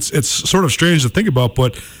on this. It's sort of strange to think about,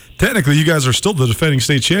 but technically you guys are still the defending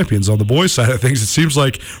state champions on the boys' side of things. It seems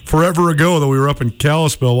like forever ago that we were up in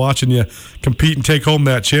Kalispell watching you compete and take home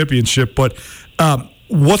that championship. But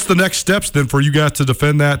what's the next steps then for you guys to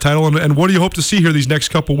defend that title? And what do you hope to see here these next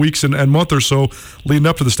couple weeks and month or so leading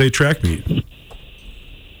up to the state track meet?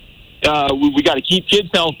 We got to keep kids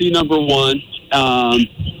healthy, number 1.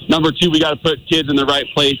 Number 2, we got to put kids in the right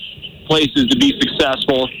places to be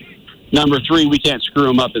successful. Number 3, we can't screw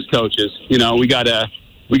them up as coaches. You know, we got to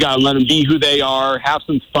let them be who they are, have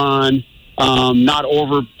some fun, not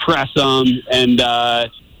over press them, and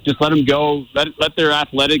just let them go. Let their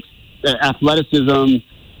athleticism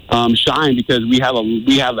shine, because we have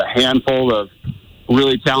a handful of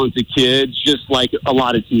really talented kids, just like a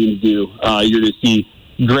lot of teams do. You're going to see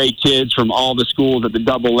great kids from all the schools at the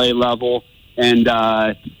AA level, and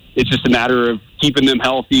it's just a matter of keeping them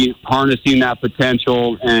healthy, harnessing that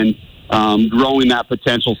potential, and growing that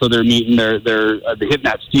potential so they're meeting their hitting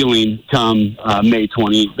that ceiling come May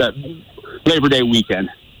 20, that Labor Day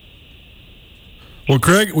weekend. Well,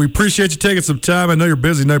 Craig, we appreciate you taking some time. I know you're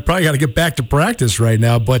busy, and you probably got to get back to practice right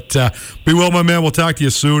now, but be well, my man. We'll talk to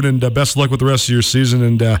you soon, and best of luck with the rest of your season,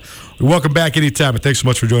 and welcome back anytime, and thanks so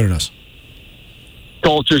much for joining us.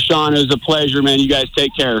 Colter, Shaun, it was a pleasure, man. You guys take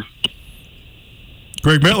care.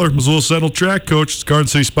 Craig Mettler, Missoula Sentinel track coach. Garden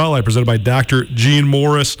City Spotlight presented by Dr. Gene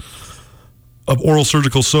Morris of Oral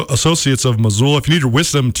Surgical Associates of Missoula. If you need your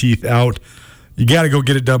wisdom teeth out, you got to go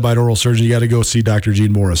get it done by an oral surgeon. You got to go see Dr.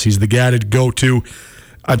 Gene Morris. He's the guy to go to.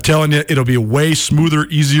 I'm telling you, it'll be a way smoother,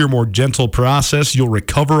 easier, more gentle process. You'll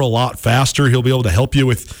recover a lot faster. He'll be able to help you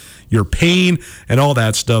with your pain and all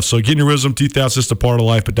that stuff. So getting your wisdom teeth out is just a part of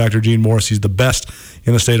life. But Dr. Gene Morris, he's the best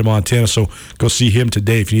in the state of Montana. So go see him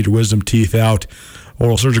today if you need your wisdom teeth out.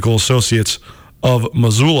 Oral Surgical Associates of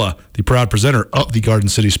Missoula, the proud presenter of the Garden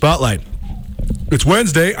City Spotlight. It's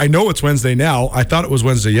Wednesday. I know it's Wednesday now. I thought it was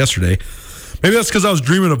Wednesday yesterday. Maybe that's because I was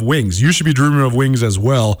dreaming of wings. You should be dreaming of wings as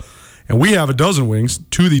well. And we have a dozen wings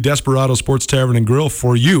to the Desperado Sports Tavern and Grill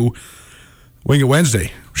for you. Wing It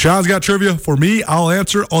Wednesday. Shaun's got trivia for me. I'll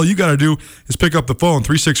answer. All you got to do is pick up the phone,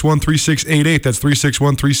 361-3688. That's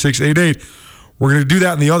 361-3688. We're going to do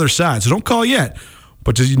that on the other side. So don't call yet.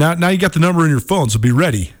 But just, now you got the number in your phone, so be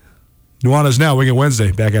ready. Nuanez Now, Wing It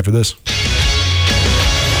Wednesday. Back after this.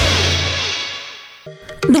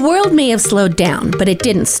 The world may have slowed down, but it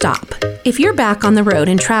didn't stop. If you're back on the road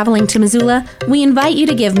and traveling to Missoula, we invite you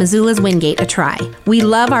to give Missoula's Wingate a try. We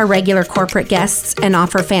love our regular corporate guests and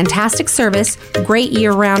offer fantastic service, great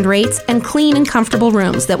year-round rates, and clean and comfortable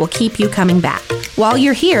rooms that will keep you coming back. While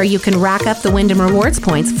you're here, you can rack up the Wyndham Rewards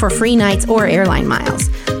points for free nights or airline miles.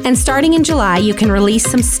 And starting in July, you can release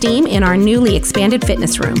some steam in our newly expanded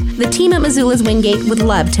fitness room. The team at Missoula's Wingate would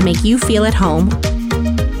love to make you feel at home.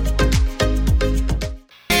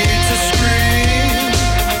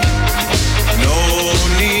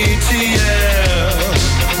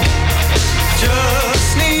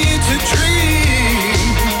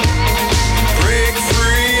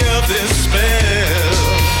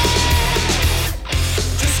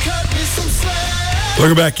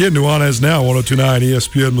 Welcome back in Nuanez Now, 102.9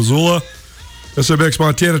 ESPN Missoula, SWX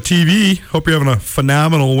Montana TV. Hope you're having a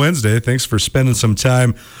phenomenal Wednesday. Thanks for spending some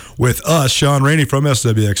time with us. Shaun, Rainey from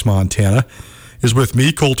SWX Montana is with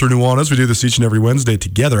me, Colter Nuanez. We do this each and every Wednesday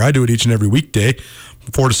together. I do it each and every weekday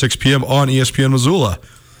from 4 to 6 p.m. on ESPN Missoula.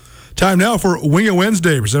 Time now for Wing It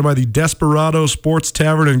Wednesday, presented by the Desperado Sports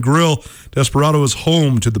Tavern and Grill. Desperado is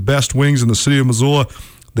home to the best wings in the city of Missoula.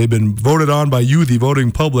 They've been voted on by you, the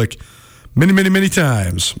voting public, many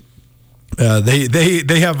times.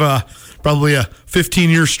 They have probably a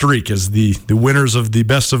 15-year streak as the winners of the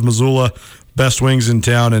Best of Missoula, best wings in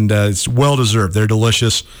town, and it's well-deserved. They're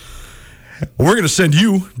delicious. We're going to send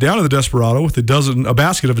you down to the Desperado with a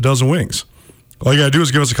basket of a dozen wings. All you got to do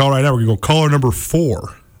is give us a call right now. We're going to go caller number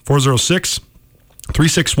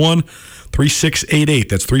 406-361-3688.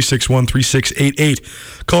 That's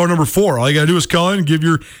 361-3688. Caller number 4. All you got to do is call in and give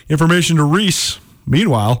your information to Reese.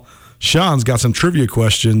 Meanwhile, Shaun's got some trivia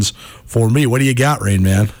questions for me. What do you got, Rain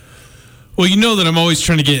Man? Well, you know that I'm always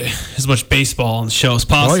trying to get as much baseball on the show as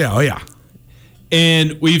possible. Oh, yeah.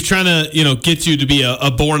 And we've trying to, get you to be a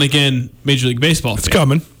born-again Major League Baseball fan. It's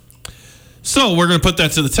coming. So we're going to put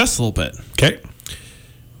that to the test a little bit. Okay.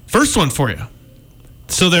 First one for you.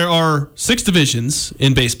 So there are 6 divisions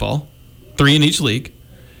in baseball, 3 in each league.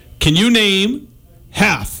 Can you name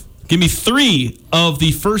half? Give me 3 of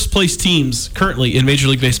the first-place teams currently in Major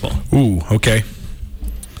League Baseball. Ooh, okay.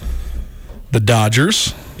 The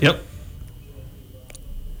Dodgers. Yep.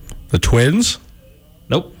 The Twins.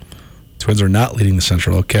 Nope. Twins are not leading the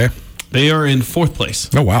Central, okay. They are in 4th place.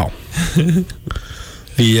 Oh, wow.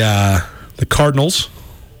 The Cardinals.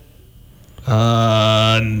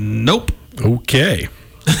 Nope. Okay.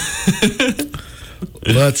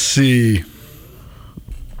 Let's see.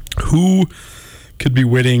 Who could be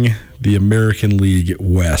winning the American League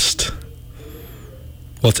West?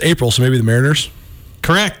 Well, it's April, so maybe the Mariners?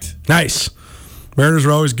 Correct. Nice. Mariners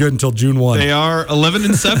are always good until June 1. They are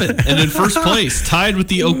 11-7 and in first place, tied with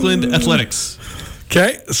the Oakland Athletics.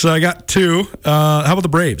 Okay, so I got 2. How about the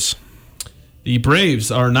Braves? The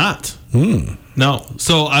Braves are not. No.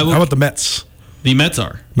 So How about the Mets? The Mets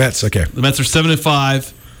are. Mets, okay. The Mets are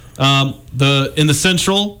 7-5. In the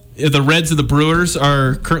Central, the Reds and the Brewers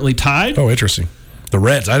are currently tied. Oh, interesting. The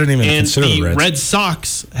Reds. I didn't even consider the Reds. And the Red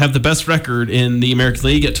Sox have the best record in the American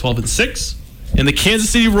League at 12-6. And the Kansas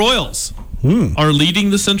City Royals are leading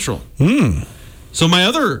the Central. So my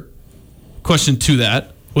other question to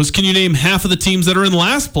that was, can you name half of the teams that are in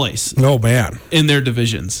last place? Oh, man. In their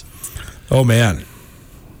divisions. Oh, man.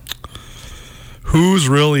 Who's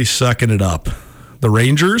really sucking it up? The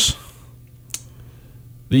Rangers?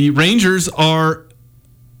 The Rangers are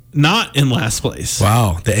not in last place.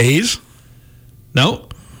 Wow. The A's? No.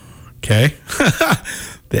 Okay.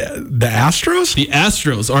 The Astros? The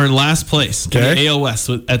Astros are in last place in the AL West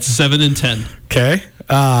at 7-10. Okay.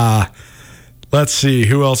 Let's see.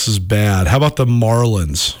 Who else is bad? How about the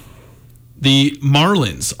Marlins? The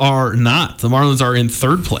Marlins are not. The Marlins are in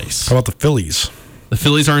 3rd place. How about the Phillies? The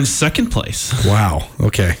Phillies are in 2nd place. Wow.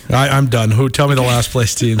 Okay. I'm done. Tell me the last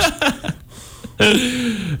place teams.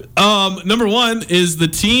 Number 1 is the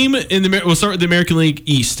team we'll start with the American League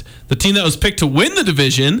East. The team that was picked to win the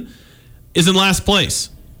division is in last place.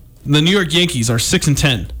 The New York Yankees are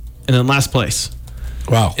 6-10 and in last place.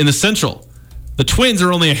 Wow. In the Central, the Twins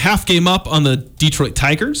are only a half game up on the Detroit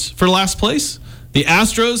Tigers for last place. The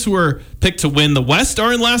Astros, who are picked to win the West,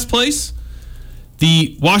 are in last place.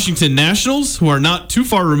 The Washington Nationals, who are not too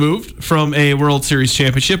far removed from a World Series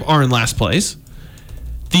championship, are in last place.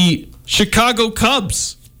 The Chicago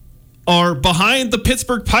Cubs are behind the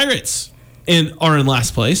Pittsburgh Pirates and are in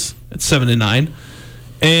last place at 7-9.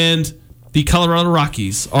 And the Colorado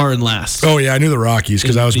Rockies are in last. Oh, yeah, I knew the Rockies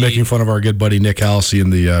because I was making fun of our good buddy Nick Halsey in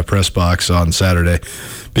the press box on Saturday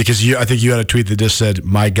because I think you had a tweet that just said,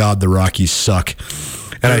 "My God, the Rockies suck."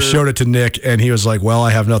 And I showed it to Nick, and he was like, well,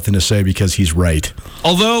 I have nothing to say because he's right.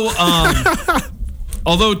 Although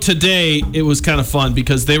Although today it was kind of fun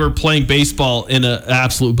because they were playing baseball in an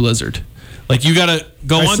absolute blizzard. Like, you gotta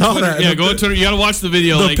go on Twitter. That. Yeah, go on Twitter. You gotta watch the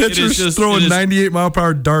video. The like, pitcher's just throwing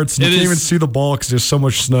 98-mile-per-hour darts, and you can't even see the ball because there's so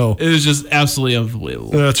much snow. It is just absolutely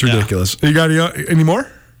unbelievable. That's ridiculous. You got any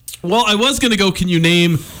more? Well, I was gonna go. Can you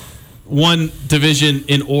name one division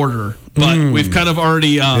in order? But we've kind of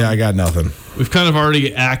already. I got nothing. We've kind of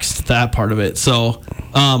already axed that part of it. So,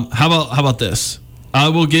 how about this? I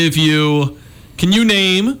will give you. Can you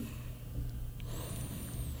name?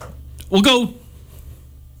 We'll go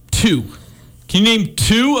 2. Can you name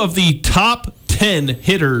 2 of the top 10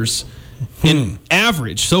 hitters in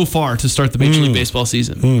average so far to start the Major League Baseball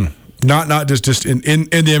season? Not just in the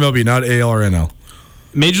MLB, not AL or NL.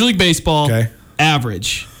 Major League Baseball,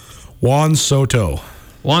 average. Juan Soto.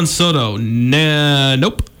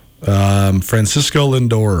 Nope. Francisco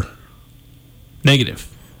Lindor. Negative.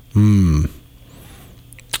 Nolan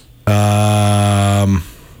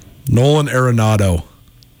Arenado.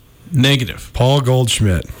 Negative. Paul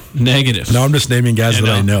Goldschmidt. Negative. No, I'm just naming guys that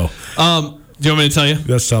I know. Do you want me to tell you?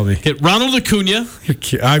 Let's tell me. Okay, Ronald Acuna.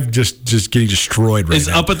 I'm just getting destroyed right now. Is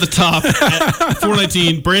up at the top at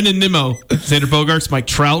 419. Brandon Nimmo. Xander Bogaerts. Mike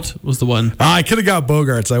Trout was the one. I could have got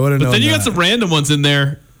Bogarts. I would have known. But then you got some random ones in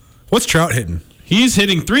there. What's Trout hitting? He's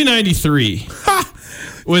hitting 393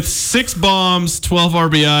 with 6 bombs, 12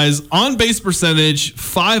 RBIs, on base percentage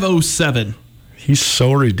 507. He's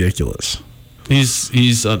so ridiculous. He's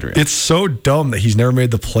unreal. It's so dumb that he's never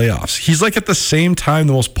made the playoffs. He's like at the same time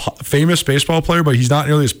the most famous baseball player, but he's not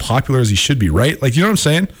nearly as popular as he should be, right? Like, you know what I'm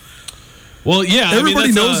saying? Well, yeah.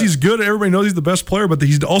 Everybody knows he's good. Everybody knows he's the best player, but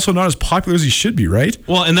he's also not as popular as he should be, right?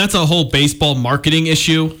 Well, and that's a whole baseball marketing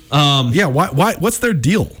issue. Why? What's their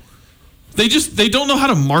deal? They don't know how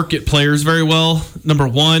to market players very well. Number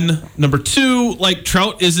one. Number two, like,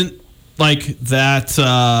 Trout isn't like that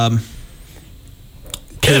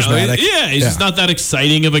charismatic. He's just not that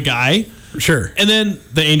exciting of a guy. Sure. And then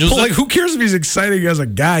the Angels. But, like, who cares if he's exciting as a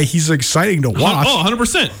guy? He's exciting to watch.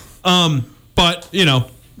 100%. But,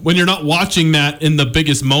 when you're not watching that in the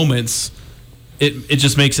biggest moments, it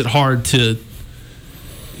just makes it hard to.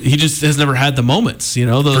 He just has never had the moments,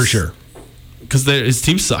 those, for sure, because his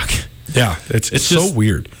teams suck. Yeah, it's just so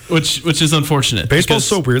weird, which is unfortunate. Baseball's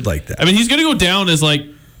so weird like that. I mean, he's going to go down as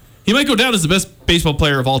he might go down as the best baseball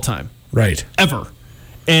player of all time, right? Ever,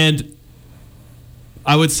 and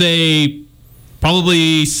I would say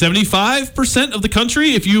probably 75% of the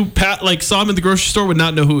country, if you saw him in the grocery store, would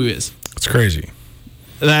not know who he is. It's crazy.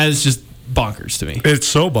 That is just bonkers to me. It's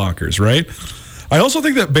so bonkers, right? I also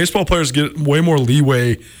think that baseball players get way more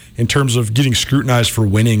leeway in terms of getting scrutinized for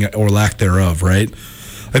winning or lack thereof, right?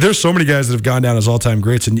 Like, there's so many guys that have gone down as all-time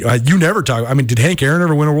greats, and you never talk. I mean, did Hank Aaron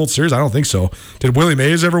ever win a World Series? I don't think so. Did Willie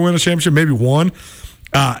Mays ever win a championship? Maybe one.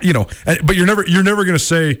 But you're never going to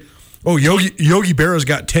say, oh, Yogi Berra's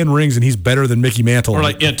got 10 rings and he's better than Mickey Mantle.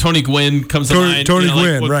 Or Tony Gwynn comes to mind. Tony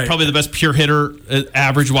Gwynn, right? Probably the best pure hitter,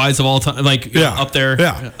 average-wise of all time. Up there.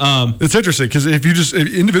 Yeah. It's interesting because if you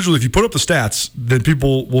put up the stats, then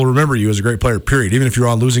people will remember you as a great player. Period. Even if you're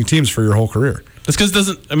on losing teams for your whole career. It's because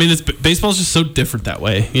baseball's just so different that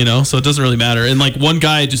way, so it doesn't really matter. And one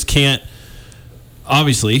guy just can't.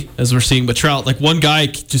 Obviously, as we're seeing with Trout, one guy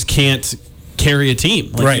just can't carry a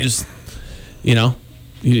team. Right.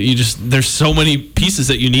 You just there's so many pieces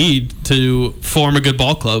that you need to form a good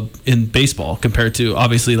ball club in baseball compared to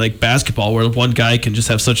obviously basketball, where one guy can just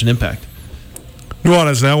have such an impact.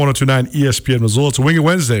 Nuanez Now 102.9 ESPN Missoula. It's a Wing It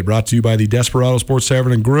Wednesday, brought to you by the Desperado Sports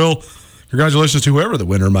Tavern and Grill. Congratulations to whoever the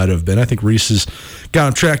winner might have been. I think Reese has got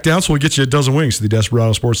him tracked down, so we'll get you a dozen wings to the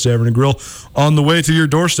Desperado Sports Tavern and Grill on the way to your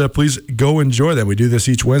doorstep. Please go enjoy them. We do this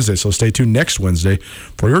each Wednesday, so stay tuned next Wednesday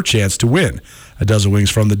for your chance to win a dozen wings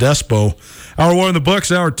from the Despo. Hour 1 in the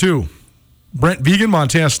books, hour 2. Brent Vegan,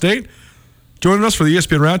 Montana State, joining us for the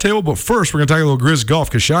ESPN Roundtable. But first, we're going to talk a little Grizz Golf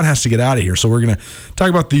because Shaun has to get out of here. So we're going to talk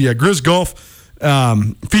about the Grizz Golf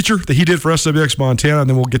feature that he did for SWX Montana, and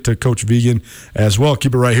then we'll get to Coach Vegan as well.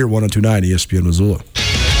 Keep it right here, 102.9 ESPN Missoula.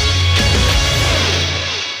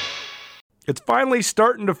 It's finally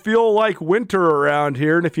starting to feel like winter around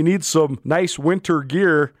here, and if you need some nice winter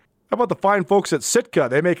gear, how about the fine folks at Sitka?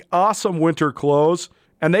 They make awesome winter clothes,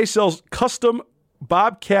 and they sell custom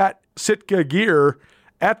Bobcat Sitka gear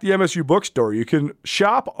at the MSU Bookstore. You can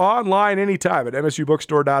shop online anytime at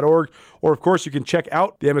msubookstore.org, or, of course, you can check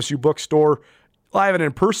out the MSU Bookstore live and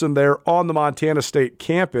in person there on the Montana State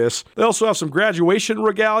campus. They also have some graduation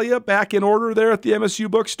regalia back in order there at the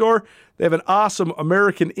MSU Bookstore. They have an awesome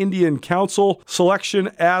American Indian Council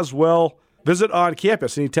selection as well. Visit on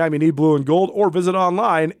campus anytime you need blue and gold, or visit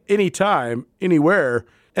online anytime, anywhere,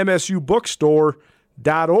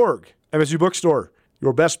 msubookstore.org. MSU Bookstore,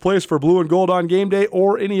 your best place for blue and gold on game day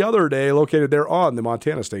or any other day, located there on the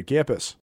Montana State campus.